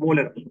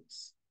molar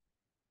mass,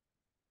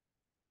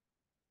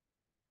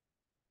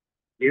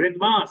 given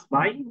mass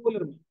by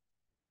molar mass.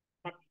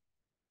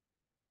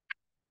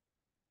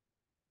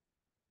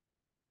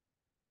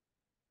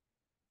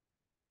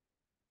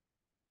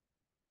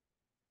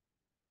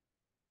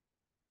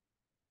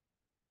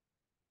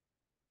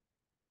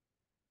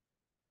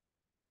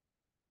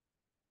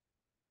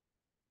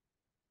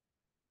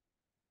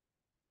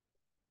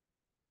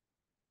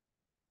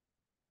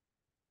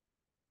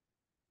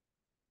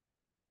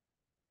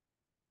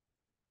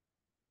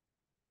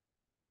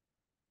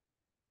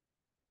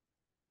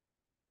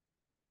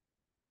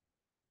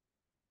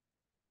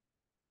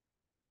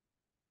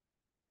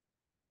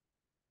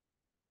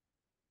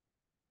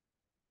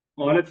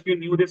 All of you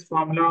knew this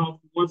formula of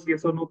moles,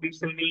 yes or no? Please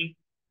tell me.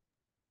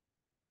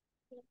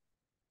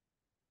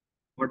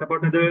 What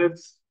about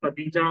others?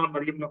 Khadija,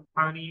 Mariam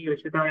Lakhani,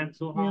 Rishita, and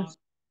Soha. Yes.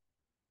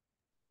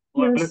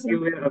 All Yes, of sir. you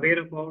were aware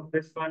about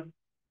this one.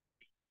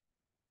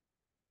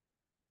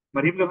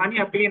 Mariam Lakhani,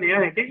 आपके लिए नया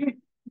है क्या ये?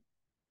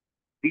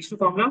 These two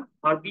formula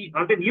are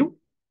they new?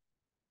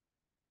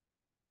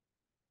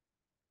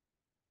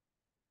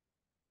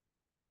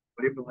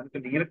 Mariam Lakhani तो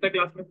नहीं लगता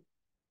class में।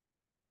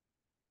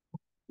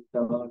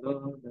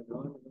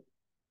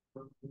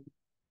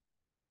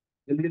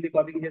 जल्दी जल्दी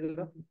कॉपी कीजिए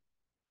जरा।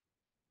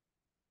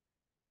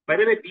 By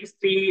the way, these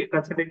three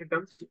consideration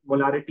terms,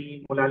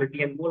 molality,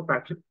 and mole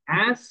fraction,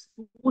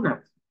 soon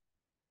as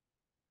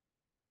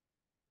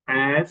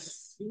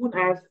as soon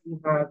as you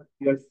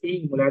are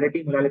seeing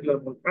molality or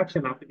mole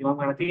fraction, आपके दिमाग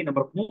में आना चाहिए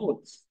number of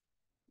moles,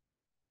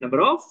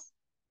 number of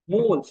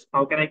moles।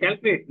 How can I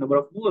calculate number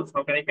of moles?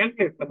 How can I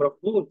calculate number of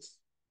moles?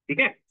 ठीक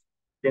है।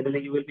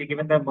 Generally, you will be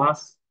given the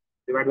mass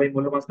divided by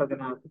molar mass का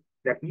देना आपको।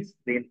 That means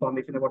the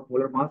information about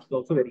molar mass is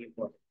also very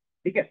important।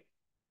 ठीक है।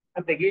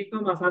 अब देखिए, एक तो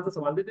हम आसान से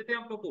सवाल दे देते हैं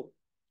आप लोग को,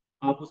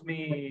 आप उसमें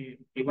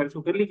एक बार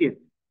इसको कर लीजिए।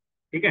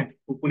 ठीक है,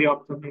 होपफुली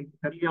आप सबने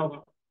कर लिया होगा।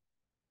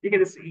 ठीक है,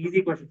 दिस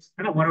इजी क्वेश्चन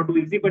है ना, वन और to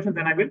easy question,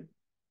 then I will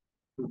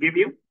give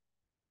you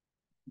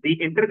the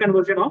inter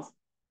conversion of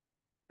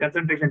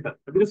concentration term.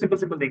 अभी तो सिंपल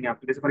सिंपल देंगे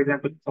आपको, जैसे फॉर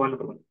एग्जांपल सवाल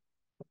number 1,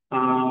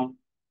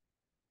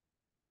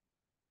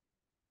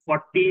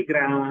 40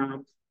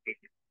 gram,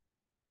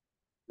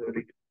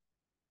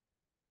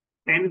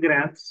 10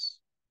 grams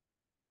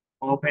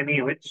of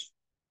NaOH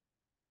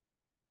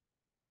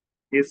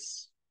is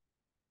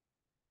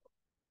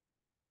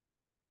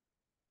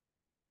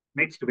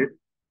mixed with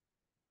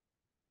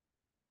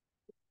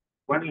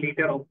 1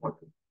 liter of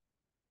water.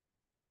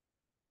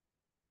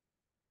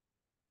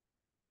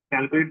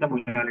 Calculate the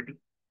molality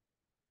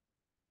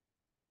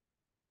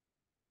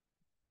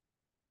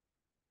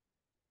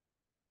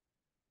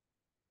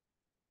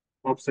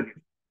of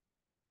solution.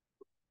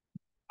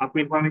 आपको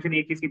information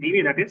एक चीज की दी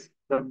हुई, that is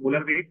the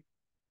molar weight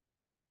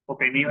of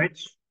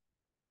NaOH।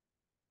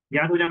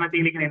 याद हो जाना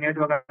चाहिए, लेकिन NaOH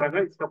वगैरह का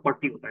इसका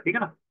 40 होता है, ठीक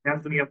है ना,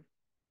 ध्यान सुनिए अब।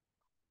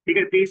 ठीक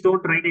है, please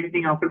don't write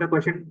anything after the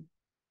question,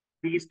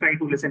 please try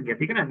to listen here,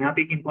 ठीक है ना। यहाँ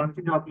पे एक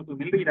इन्फॉर्मेशन जो आप लोग को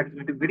मिल गई, दैट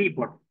इज वेरी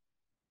इंपॉर्टेंट,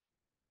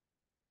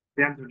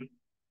 ध्यान सुनिए।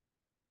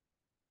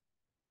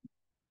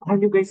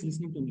 Are you guys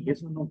listening to me,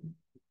 yes और नो?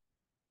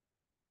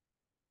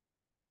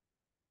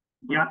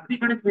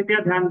 यात्रीगण कृपया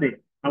ध्यान दें,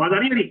 आवाज आ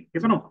रही है मेरी, ये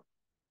सुनो।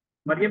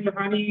 Maryam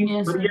Lakhani,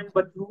 Yes, sir. Maryam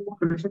Badru,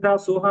 Rashida,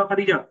 Soha,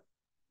 Khadija.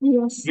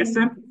 Yes, yes sir.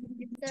 Sir,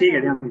 ठीक है,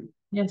 ध्यान दीजिए।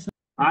 Yes, sir.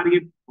 आ रही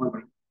है और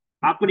भाई,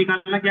 आपको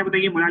निकालना क्या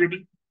बताइए, मोलालिटी।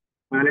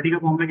 मोलालिटी का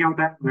फॉर्मूला क्या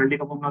होता है? मोलालिटी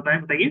का फॉर्मूला होता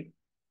है, बताइए।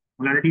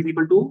 मोलालिटी इज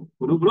इक्वल टू,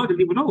 बोलो बोलो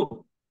जल्दी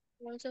बोलो।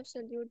 Moles of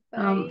solute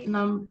by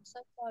Num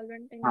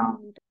solvent in हाँ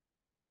liter.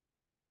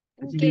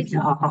 In ji kg.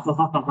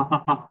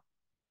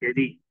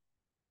 KG,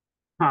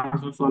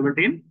 हाँ solvent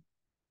in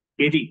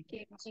KG.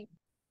 kg.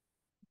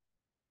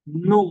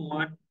 No,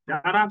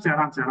 आराम से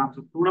आराम से आराम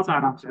से, थोड़ा सा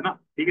आराम से, है ना,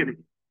 ठीक है,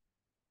 देखिए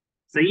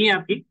सही है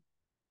आपकी,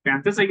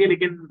 आंसर सही है,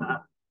 लेकिन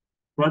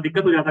थोड़ा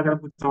दिक्कत हो जाता है अगर हम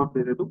कुछ और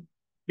दे दे तो।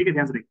 ठीक है,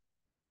 ध्यान से देखिए।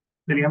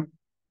 चलिए हम,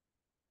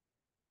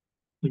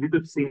 ये भी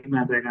तो सेम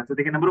आ जाएगा आंसर,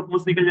 देखिए नंबर ऑफ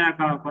मोल्स निकल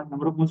जाएगा,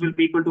 number of moles will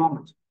be equal to how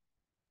much,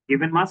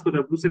 given mass को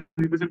W से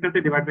रिप्रेजेंट करते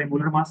हैं, divide by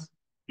molar mass.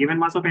 Given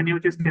mass of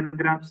NaOH is 10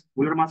 grams,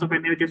 molar mass of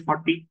NaOH is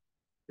 40,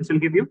 this will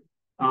give you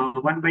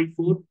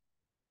 1/4,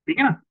 ठीक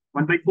है ना,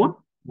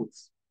 1/4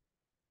 moles.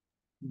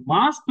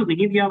 मास तो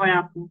नहीं दिया हुआ है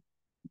आपको,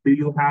 do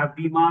you have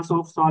the mass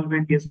of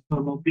solvent, yes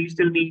और no, please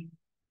tell me.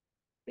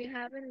 We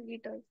have in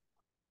liters.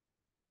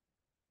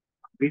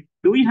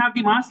 Do you have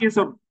the mass, yes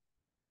और नो,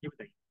 ये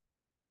बताइए,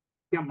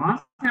 क्या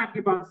मास है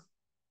आपके पास?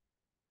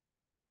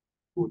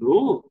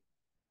 बोलो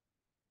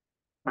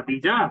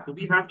Khadija, do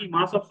we have the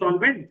mass of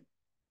solvent?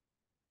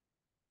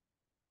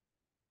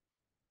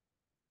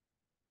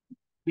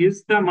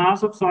 Is the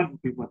mass of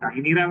solvent, बता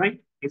ही नहीं रहा भाई,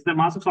 is the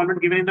mass of solvent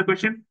given in the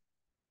question?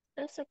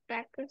 तो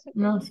subtract कर सकते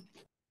no. हैं.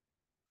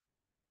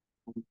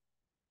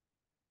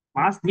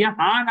 मास दिया,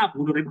 हाँ ना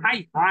बोलो रे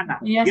भाई, हाँ ना,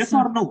 Yes, यस sir.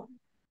 और नो?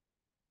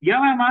 दिया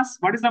हुआ है मास,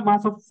 what is the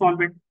mass of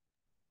solvent?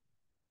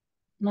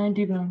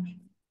 90 grams.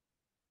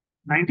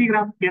 90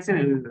 ग्राम कैसे?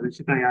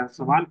 रिशिता यार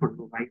सवाल पढ़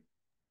लो भाई,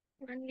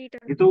 1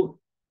 liter. ये तो,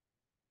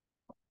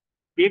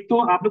 एक तो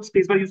आप लोग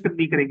स्पेस बार यूज कर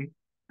नहीं करेंगे,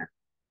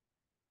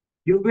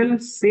 you will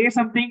say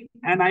something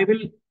and I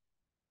will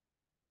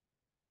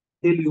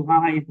tell you, हाँ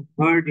हाँ ये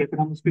हर्ड, या फिर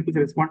हम उस पर कुछ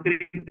रिस्पॉन्ड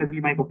करेंगे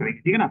तभी माइक ऑफ करेंगे,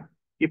 ठीक है ना।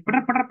 ये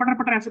पटर पटर पटर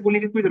पटर ऐसे बोलने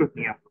की कोई जरूरत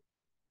नहीं है आपको।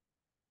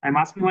 I am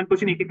asking one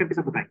question, एक एक करके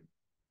सब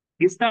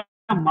बताएंगे। Is the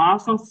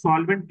mass of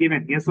solvent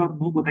given, yes और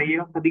नो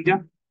बताइएगा खदीजा।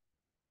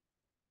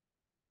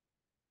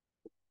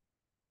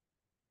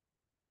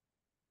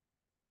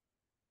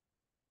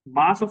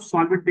 मास ऑफ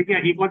सॉल्वेंट, देखिए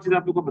एक और चीज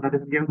आप लोग को बता दें,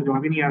 तो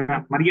जवाब ही नहीं आ रहा।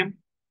 मरियम,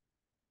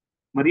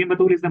 मरियम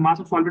बतौर is the mass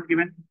of solvent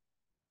given.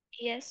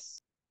 Yes.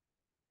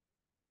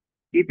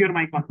 Keep your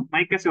mic on,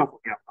 mic कैसे ऑफ हो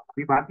गया आपका?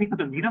 अभी बात नहीं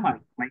खत्म नहीं ना हमारी,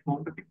 माइक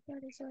ऑन करके।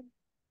 Sorry, sorry.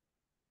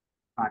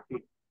 हाँ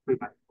ठीक, कोई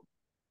बात नहीं,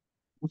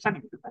 गुस्सा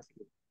नहीं होता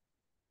ऐसे।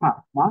 हाँ,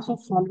 मास ऑफ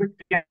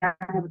सॉल्वेंट क्या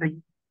है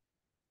बताइए।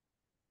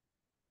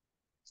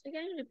 So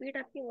can you repeat?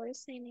 आपकी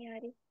voice सही नहीं आ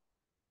रही.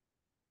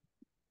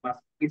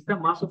 Is the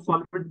mass of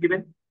solvent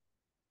given,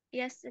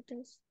 Yes, it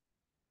is.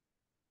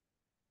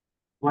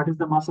 What is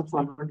the mass of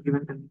solvent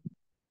given?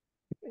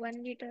 1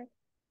 liter.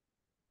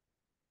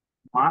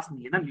 मास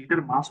नहीं है ना, लीटर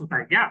मास होता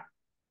है क्या?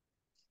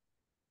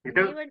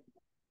 लीटर नहीं but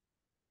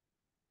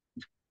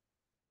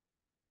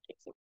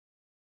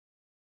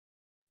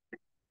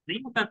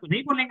नहीं होता तो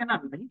नहीं बोलेंगे ना,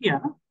 नहीं किया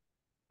ना।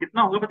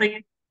 कितना होगा बताइए,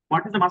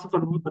 what is the mass of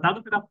solvent बता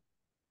दो फिर आप।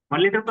 1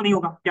 लीटर तो नहीं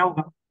होगा, क्या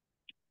होगा?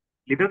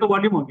 लीटर तो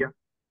वॉल्यूम हो गया,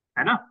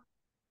 है ना,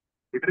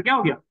 लीटर क्या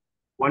हो गया?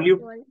 वॉल्यूम।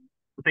 well,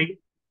 बताइए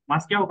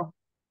मास क्या होगा?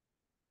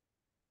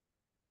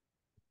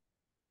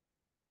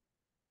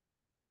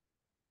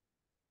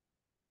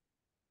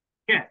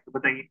 क्या है तो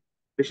बताइए।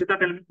 रिश्ता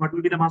tell me what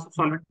will be the mass of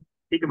solvent.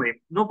 ठीक है भाई,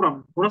 नो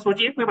प्रॉब्लम, थोड़ा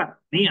सोचिए, कोई बात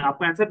नहीं,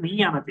 आपको आंसर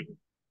नहीं आना चाहिए,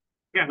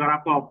 ठीक है, अगर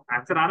आपको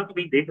आंसर आ रहा है तो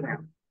कहीं देख रहे हैं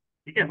आप,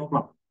 ठीक है, नो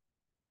प्रॉब्लम।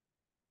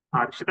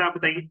 हाँ रिश्ता आप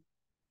बताइए।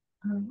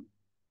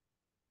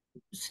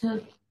 Sir,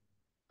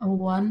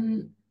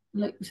 one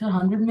like sir,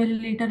 100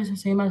 milliliter is the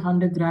same as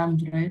 100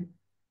 grams, right?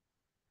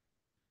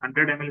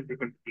 100 ml is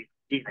equal to,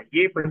 जी हाँ,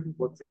 ये बड़ी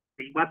बहुत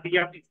सही बात की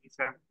आपने,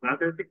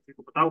 किसी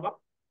को पता होगा।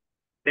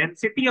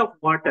 Density of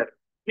water,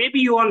 may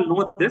be you all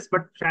know this,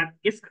 but शायद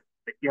इस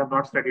you have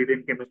not studied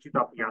in chemistry, तो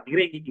आप याद नहीं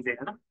रहेंगी चीजें,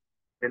 है ना।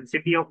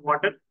 Density of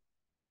water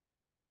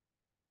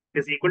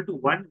is equal to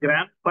 1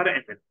 ग्राम पर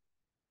ml,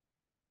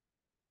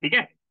 ठीक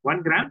है,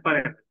 1 ग्राम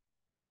पर ml।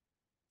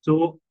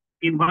 So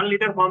in 1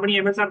 litre how many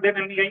ml are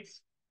there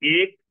guys?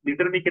 1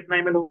 litre में कितना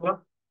ml होगा?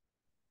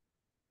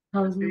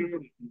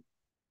 1000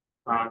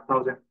 हाँ,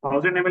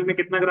 1000 ml में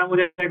कितना ग्राम हो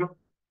जाएगा?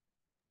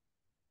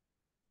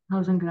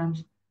 1000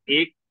 grams.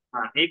 एक,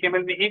 हाँ, 1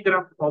 ml में 1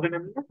 ग्राम, 1000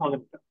 ml में 1000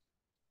 ग्राम।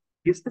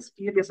 इस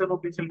क्लियर, जैसा नो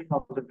प्लीज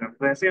 1000 ग्राम।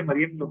 वैसे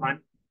मरियम लोहानी,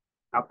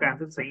 आपका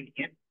आंसर सही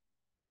नहीं है,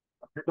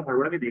 आपने तो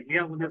हड़बड़ा में देख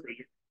लिया, मुझे सही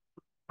है,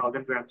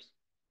 1000 ग्राम्स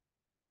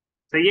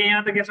सही है।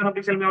 यहाँ तक कैसे नो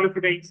प्लीज में ऑल ऑफ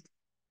यू गाइस,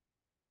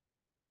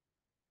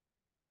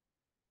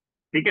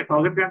 ठीक है।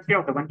 1000 ग्राम्स क्या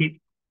होता है? 1 kg।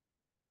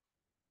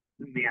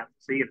 नहीं, आंसर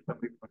सही है,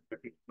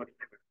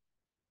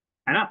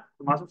 है ना।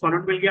 तो मास ऑफ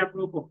सॉलिड मिल गया आप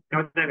लोगों को, क्या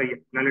हो जाएगा ये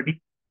मोलालिटी,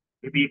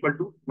 बी इक्वल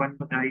टू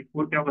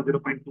 1/4, क्या होगा,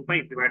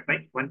 0.25 डिवाइड बाई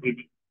 1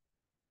 kg,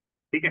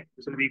 ठीक है।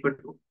 This will be equal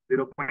to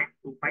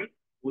 0.25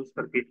 moles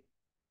per KG.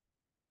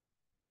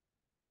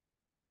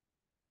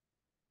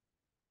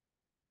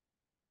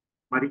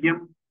 Maryam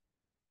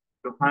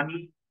Lohani,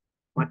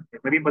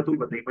 Maryam बतूल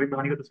बताइए, मरियम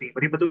लोहानी का तो सही है,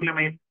 मरियम बतूल है,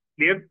 मैं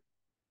क्लियर,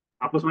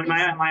 आपको समझ में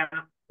Yes, आया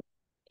हमारा?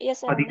 yes,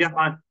 sir. Khadija Understood.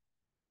 Khan,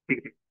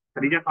 ठीक है,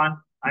 खदीजा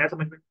खान आया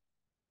समझ में?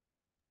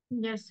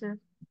 Yes, sir.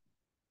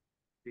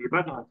 ये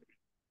बात कहाँ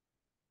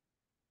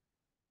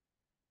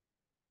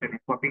से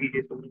कॉपी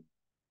कीजिए इसको।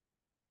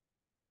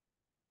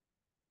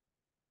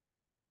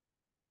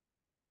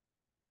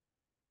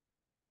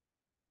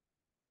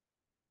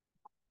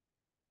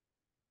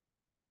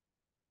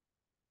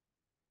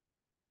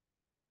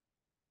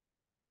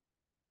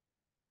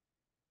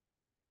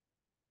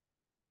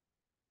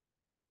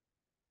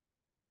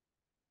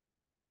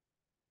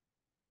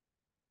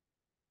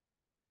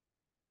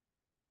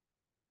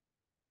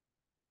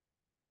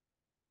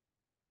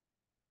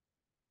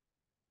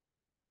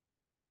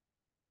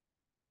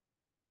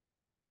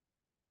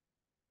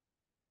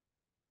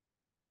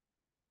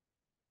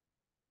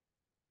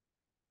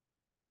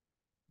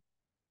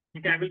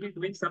 ठीक है, I will be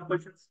doing some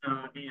questions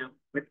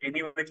with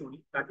any which only,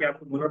 ताकि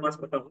आपको मोलर मास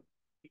पता हो,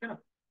 ठीक है ना।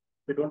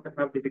 You don't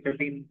have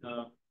difficulty in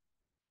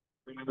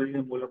remembering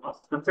the molar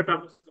mass, concept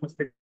आपको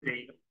समझते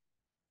रहिएगा।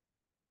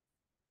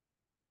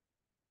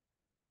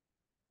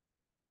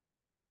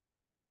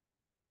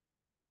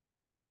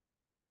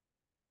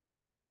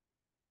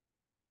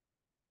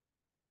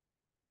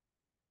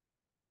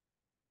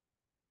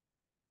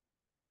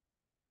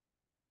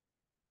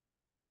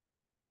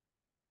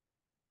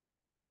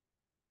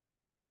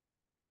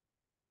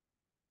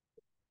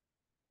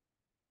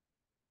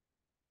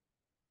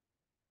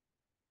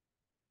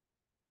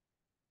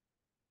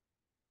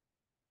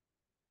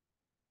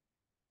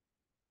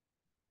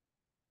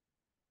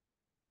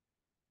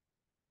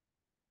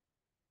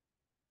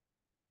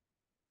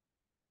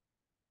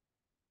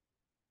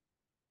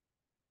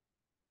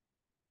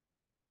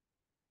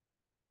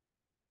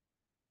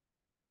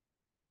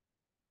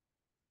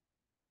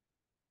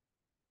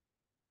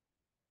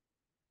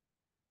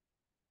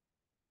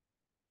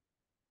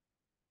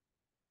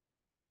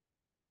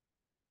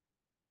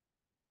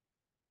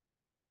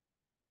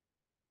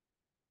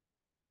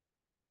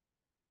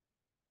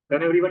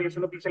 Then everyone, you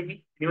should please tell me,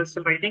 anyone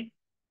still writing?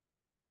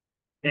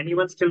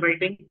 Anyone still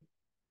writing?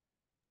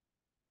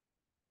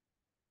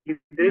 There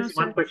No, is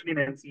one sir. question in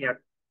NCERT.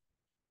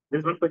 There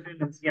is one question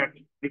in NCERT,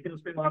 लेकिन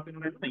उसमें वहां पे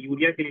उन्होंने ना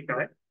urea के लिए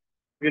कहा है।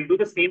 We'll do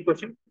the same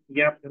question,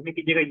 ये आप घर में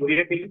कीजिएगा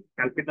यूरिया के लिए,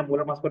 calculate the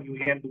molar mass for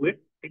urea and do it,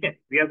 ठीक है।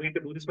 We are going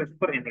to do this question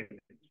for NaOH,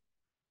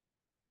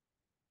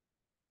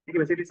 ठीक है।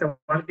 वैसे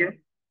सवाल क्या है?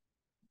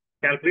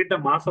 Calculate the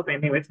mass of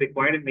NaOH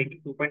required in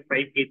making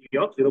 2.5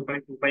 kg of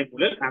 0.25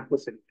 molar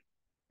aqueous solution,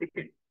 ठीक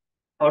है।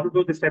 How to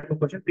do this type of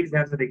question, please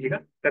ध्यान से देखिएगा,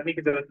 करने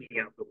की जरूरत नहीं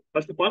है आप लोग।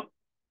 First of all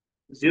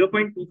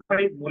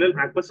 0.25 molar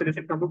aqueous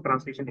solution का हम लोग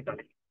ट्रांसलेशन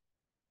निकालेंगे,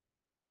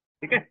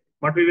 ठीक है।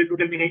 What we will do,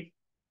 tell me guys,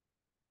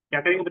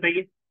 क्या करेंगे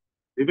बताइए?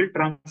 वी विल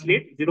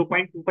ट्रांसलेट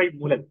 0.25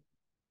 मोलर,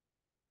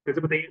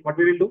 कैसे बताइए, व्हाट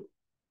वी विल डू,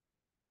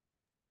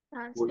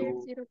 बोलो।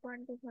 Translate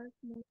 0.25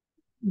 more.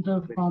 The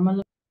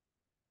formula.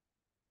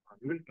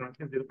 We will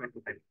translate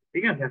 0.25,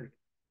 ठीक है, ध्यान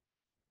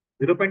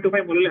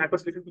 0.25 मोलर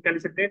aqueous solution को क्या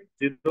लिख सकते हैं?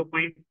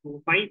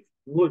 0.25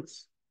 मोल्स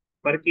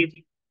पर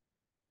केजी।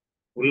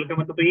 मोलर का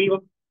मतलब तो यही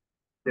होगा,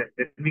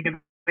 then we can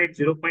write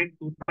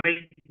 0.25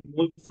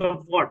 moles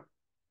of what?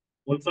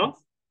 Moles of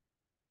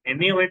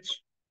NaOH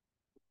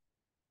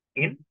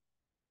in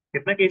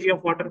कितना KG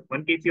of water?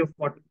 1 kg of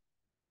water,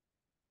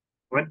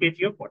 1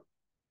 kg of water,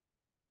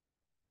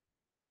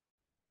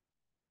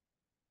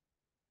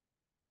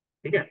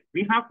 ठीक है।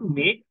 We have to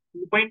make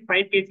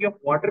 2.5 kg of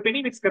water पे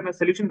नहीं मिक्स करना,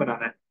 सोल्यूशन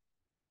बनाना है,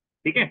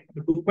 ठीक है।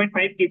 तो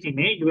 2.5 kg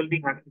में you will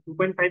be having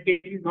 2.5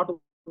 kg is not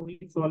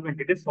only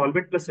solvent, it is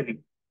solvent plus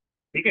solution,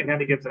 ठीक है। ध्यान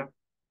दीजिए जरा,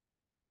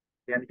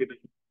 ध्यान दीजिए।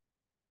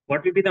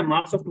 What will be the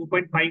mass of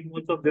 2.5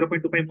 moles of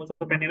 0.25 moles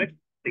of NaOH?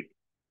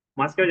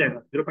 मास क्या हो जाएगा,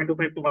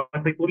 0.25 को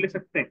 1/4 ले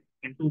सकते हैं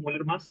into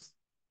molar mass.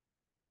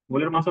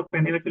 Molar mass of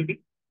NaOH will be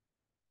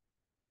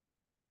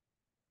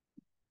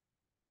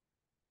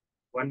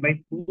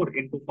 1/4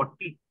 into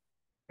 40,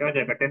 क्या हो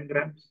जाएगा 10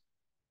 ग्राम।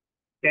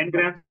 10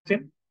 ग्राम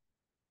इन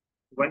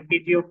 1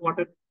 kg ऑफ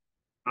वाटर।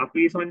 आपको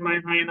ये समझ में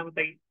आया, हाँ या ना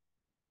बताइए,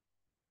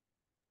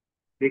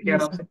 देखिए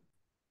Yes, आराम sir. से।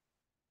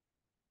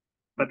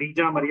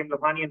 खदीजा, मरियम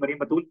लोहानी, मरियम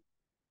बतूल,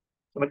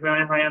 समझ में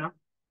आया हाँ या ना?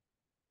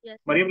 Yes,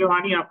 sir. मरियम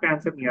लोहानी आपका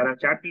आंसर नहीं आ रहा,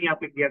 चैट नहीं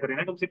आप लिख दिया करें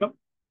ना कम से कम,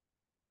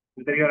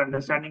 whether you are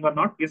understanding or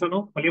not, yes or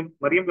no? Maryam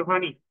Maryam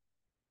Lohani,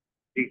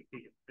 जी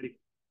ठीक है, ठीक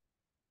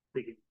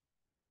ठीक है।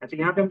 अच्छा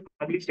यहाँ पे हम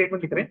अगली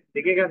स्टेटमेंट लिख रहे हैं,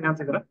 देखिएगा ध्यान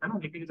से जरा, है ना,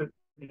 लिखने की जरूरत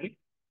नहीं।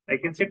 I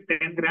can say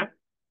 10 gram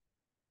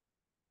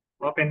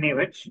of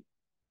NaOH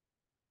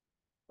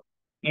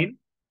in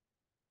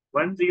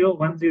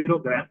 1010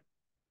 gram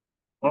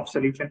of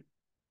solution.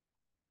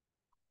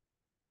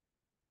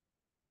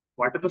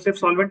 Water तो सिर्फ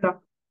सॉल्वेंट था,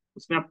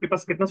 उसमें आपके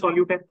पास कितना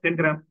सॉल्यूट है, 10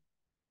 ग्राम।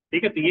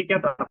 ठीक है, तो ये क्या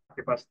था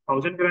आपके पास,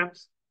 1000 ग्राम।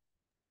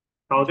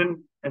 1000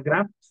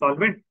 ग्राम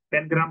सॉल्वेंट,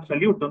 10 ग्राम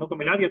सोल्यूट, दोनों को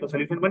मिला दिया तो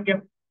सोल्यूशन बन गया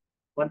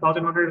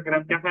 1100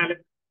 ग्राम। क्या ख्याल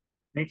है,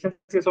 नेक्स्ट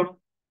से सुनो।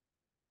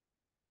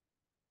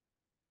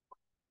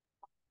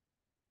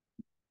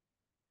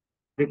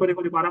 देखो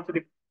देखो देखो आराम से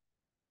देखो।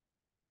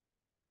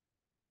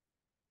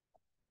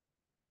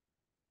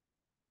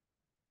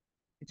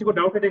 किसी को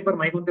डाउट है तो एक बार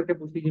माइक ऑन करके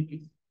पूछ लीजिए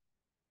प्लीज।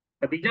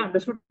 खदीजा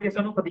अंडरस्टूड,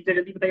 कैसा नो, खदीजा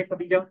जल्दी बताइए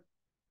खदीजा।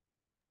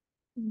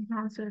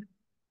 हाँ सर।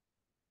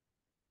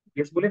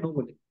 यस बोले, नो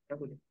बोले, क्या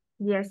बोले?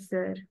 Yes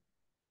sir.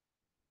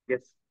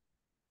 Yes.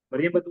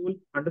 Maryam Batool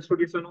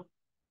understood, yes no?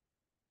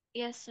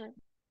 Yes, sir.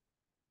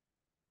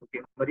 Okay,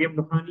 Maryam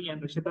Lohani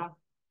and Rishita.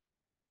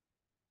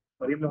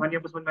 Maryam Lohani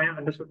आपको समझ में आया,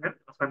 अंडरस्टूड है,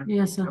 आसान है।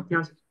 Yes, sir. अब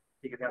ध्यान से,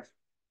 ठीक है ध्यान से,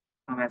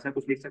 हम ऐसा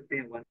कुछ लिख सकते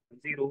हैं,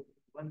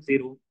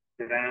 1010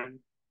 gram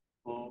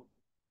of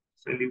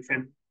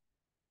solution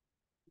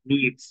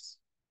needs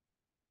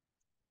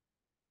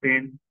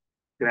 10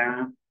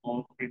 gram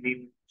of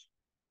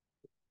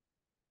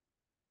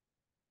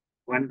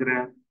 1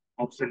 gram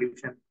of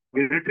solution.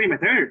 Unitary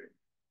method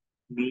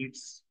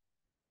needs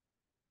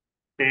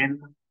 10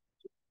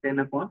 10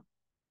 upon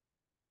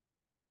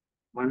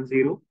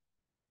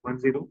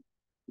 1010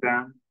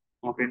 gram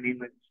of an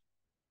image.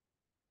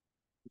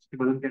 इसके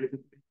बदल क्या लिख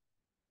सकते हैं,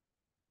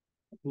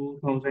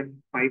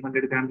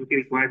 2500 ग्राम जो कि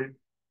रिक्वायर्ड है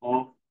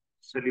of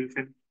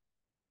solution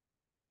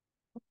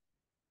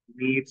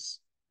needs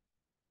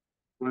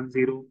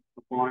 10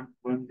 upon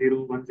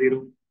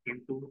 1010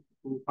 into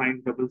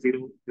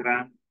 2500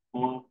 gram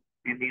of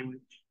an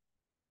image.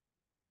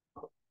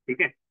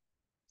 ठीक है,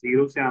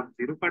 जीरो से आप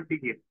जीरो काट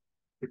दीजिए,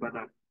 उसके बाद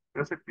आप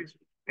कर सकते हैं इसको।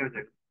 क्या हो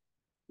जाएगा,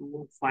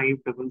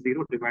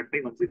 2500 डिवाइड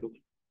बाई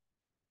 101,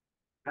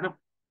 है ना?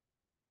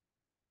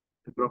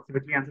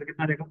 अप्रोक्सीमेटली आंसर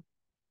कितना आ जाएगा,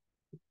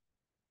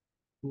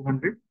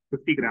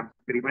 250 ग्राम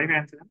करीब आएगा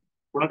आंसर।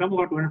 थोड़ा कम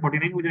होगा,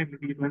 249 हो जाएगा,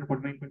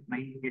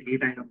 249.9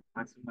 8 आएगा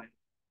मैक्सिमम।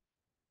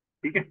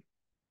 ठीक है,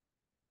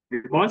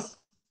 because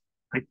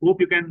I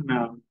hope you can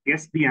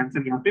guess the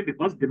answer यहाँ पे,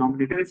 because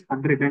denominator is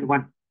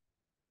 101।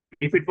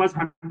 If it was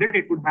 100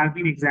 it would have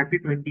been exactly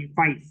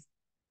 25,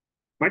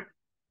 but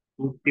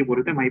ये बोल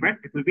रहे थे my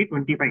bad, it will be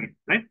 25,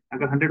 right?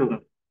 अगर 100 होगा,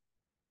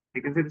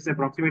 you can say this is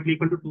approximately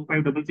equal to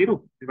 2500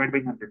 divided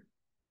by 100,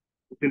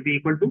 it will be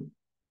equal to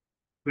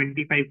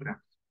 25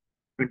 grams।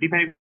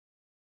 25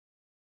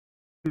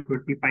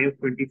 25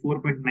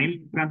 24.9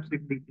 ग्राम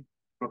लिख दीजिए,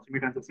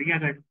 approximate answer सही आ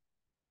जाएगा।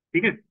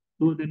 ठीक है,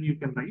 तो then you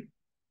can write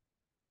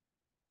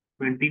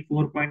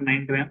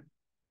 24.9 gram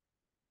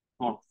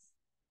of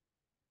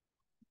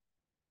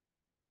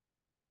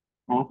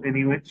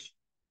NaOH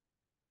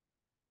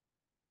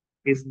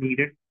is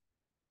needed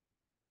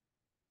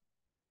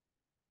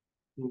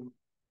to,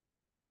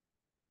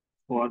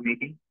 for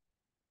making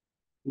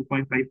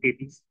 2.5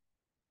 kgs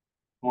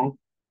of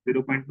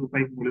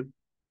 0.25 molar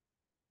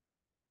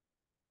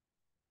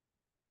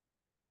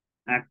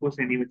aqueous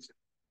NaOH।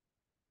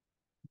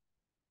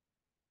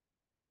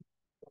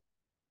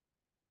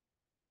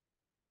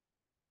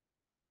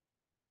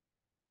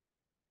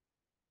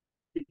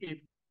 ठीक है,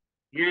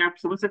 ये आप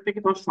समझ सकते हैं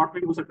कि थोड़ा शॉर्ट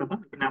में हो सकता था,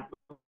 लेकिन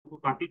आपको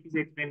काफी चीजें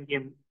एक्सप्लेन की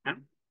है।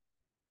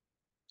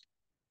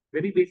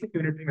 वेरी बेसिक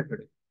यूनिटरी मेथड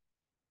है।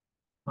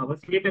 हाँ,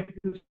 बस ये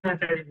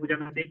कंफ्यूजन हो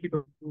जाना चाहिए कि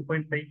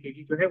 2.5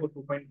 kg जो है वो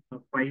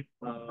 2.5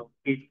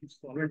 kg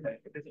सॉल्वेंट है,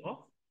 इट इज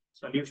ऑफ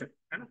सॉल्यूशन,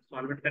 है ना,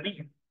 सॉल्वेंट का नहीं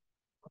है।